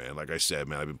too, man. Like I said,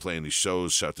 man, I've been playing these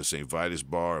shows. Shout to St. Vitus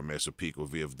Bar, Massapequa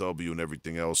VFW, and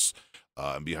everything else.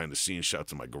 And behind the scenes, shout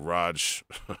to my garage.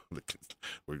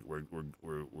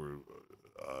 we're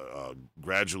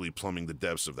gradually plumbing the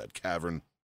depths of that cavern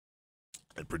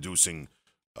and producing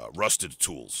rusted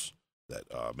tools that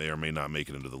may or may not make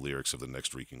it into the lyrics of the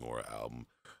next Reeking Aura album.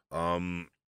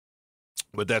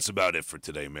 But that's about it for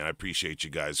today, man. I appreciate you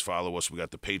guys. Follow us. We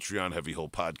got the Patreon, Heavy Hole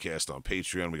Podcast on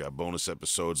Patreon. We got bonus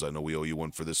episodes. I know we owe you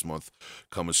one for this month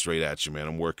coming straight at you, man.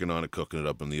 I'm working on it, cooking it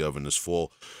up in the oven this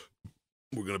fall.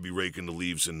 We're going to be raking the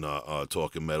leaves and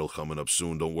talking metal coming up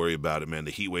soon. Don't worry about it, man.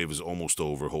 The heat wave is almost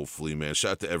over, hopefully, man.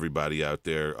 Shout out to everybody out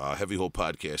there.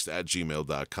 Heavyholepodcast at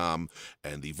gmail.com.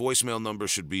 And the voicemail number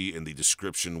should be in the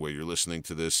description where you're listening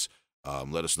to this.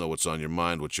 Let us know what's on your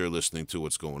mind, what you're listening to,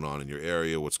 what's going on in your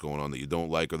area, what's going on that you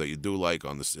don't like or that you do like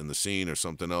on this in the scene or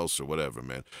something else or whatever,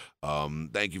 man.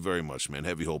 Thank you very much, man.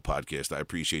 Heavy Hole Podcast. I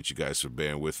appreciate you guys for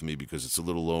bearing with me because it's a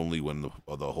little lonely when the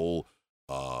whole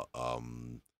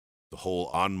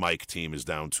on mic team is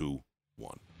down to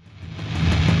one.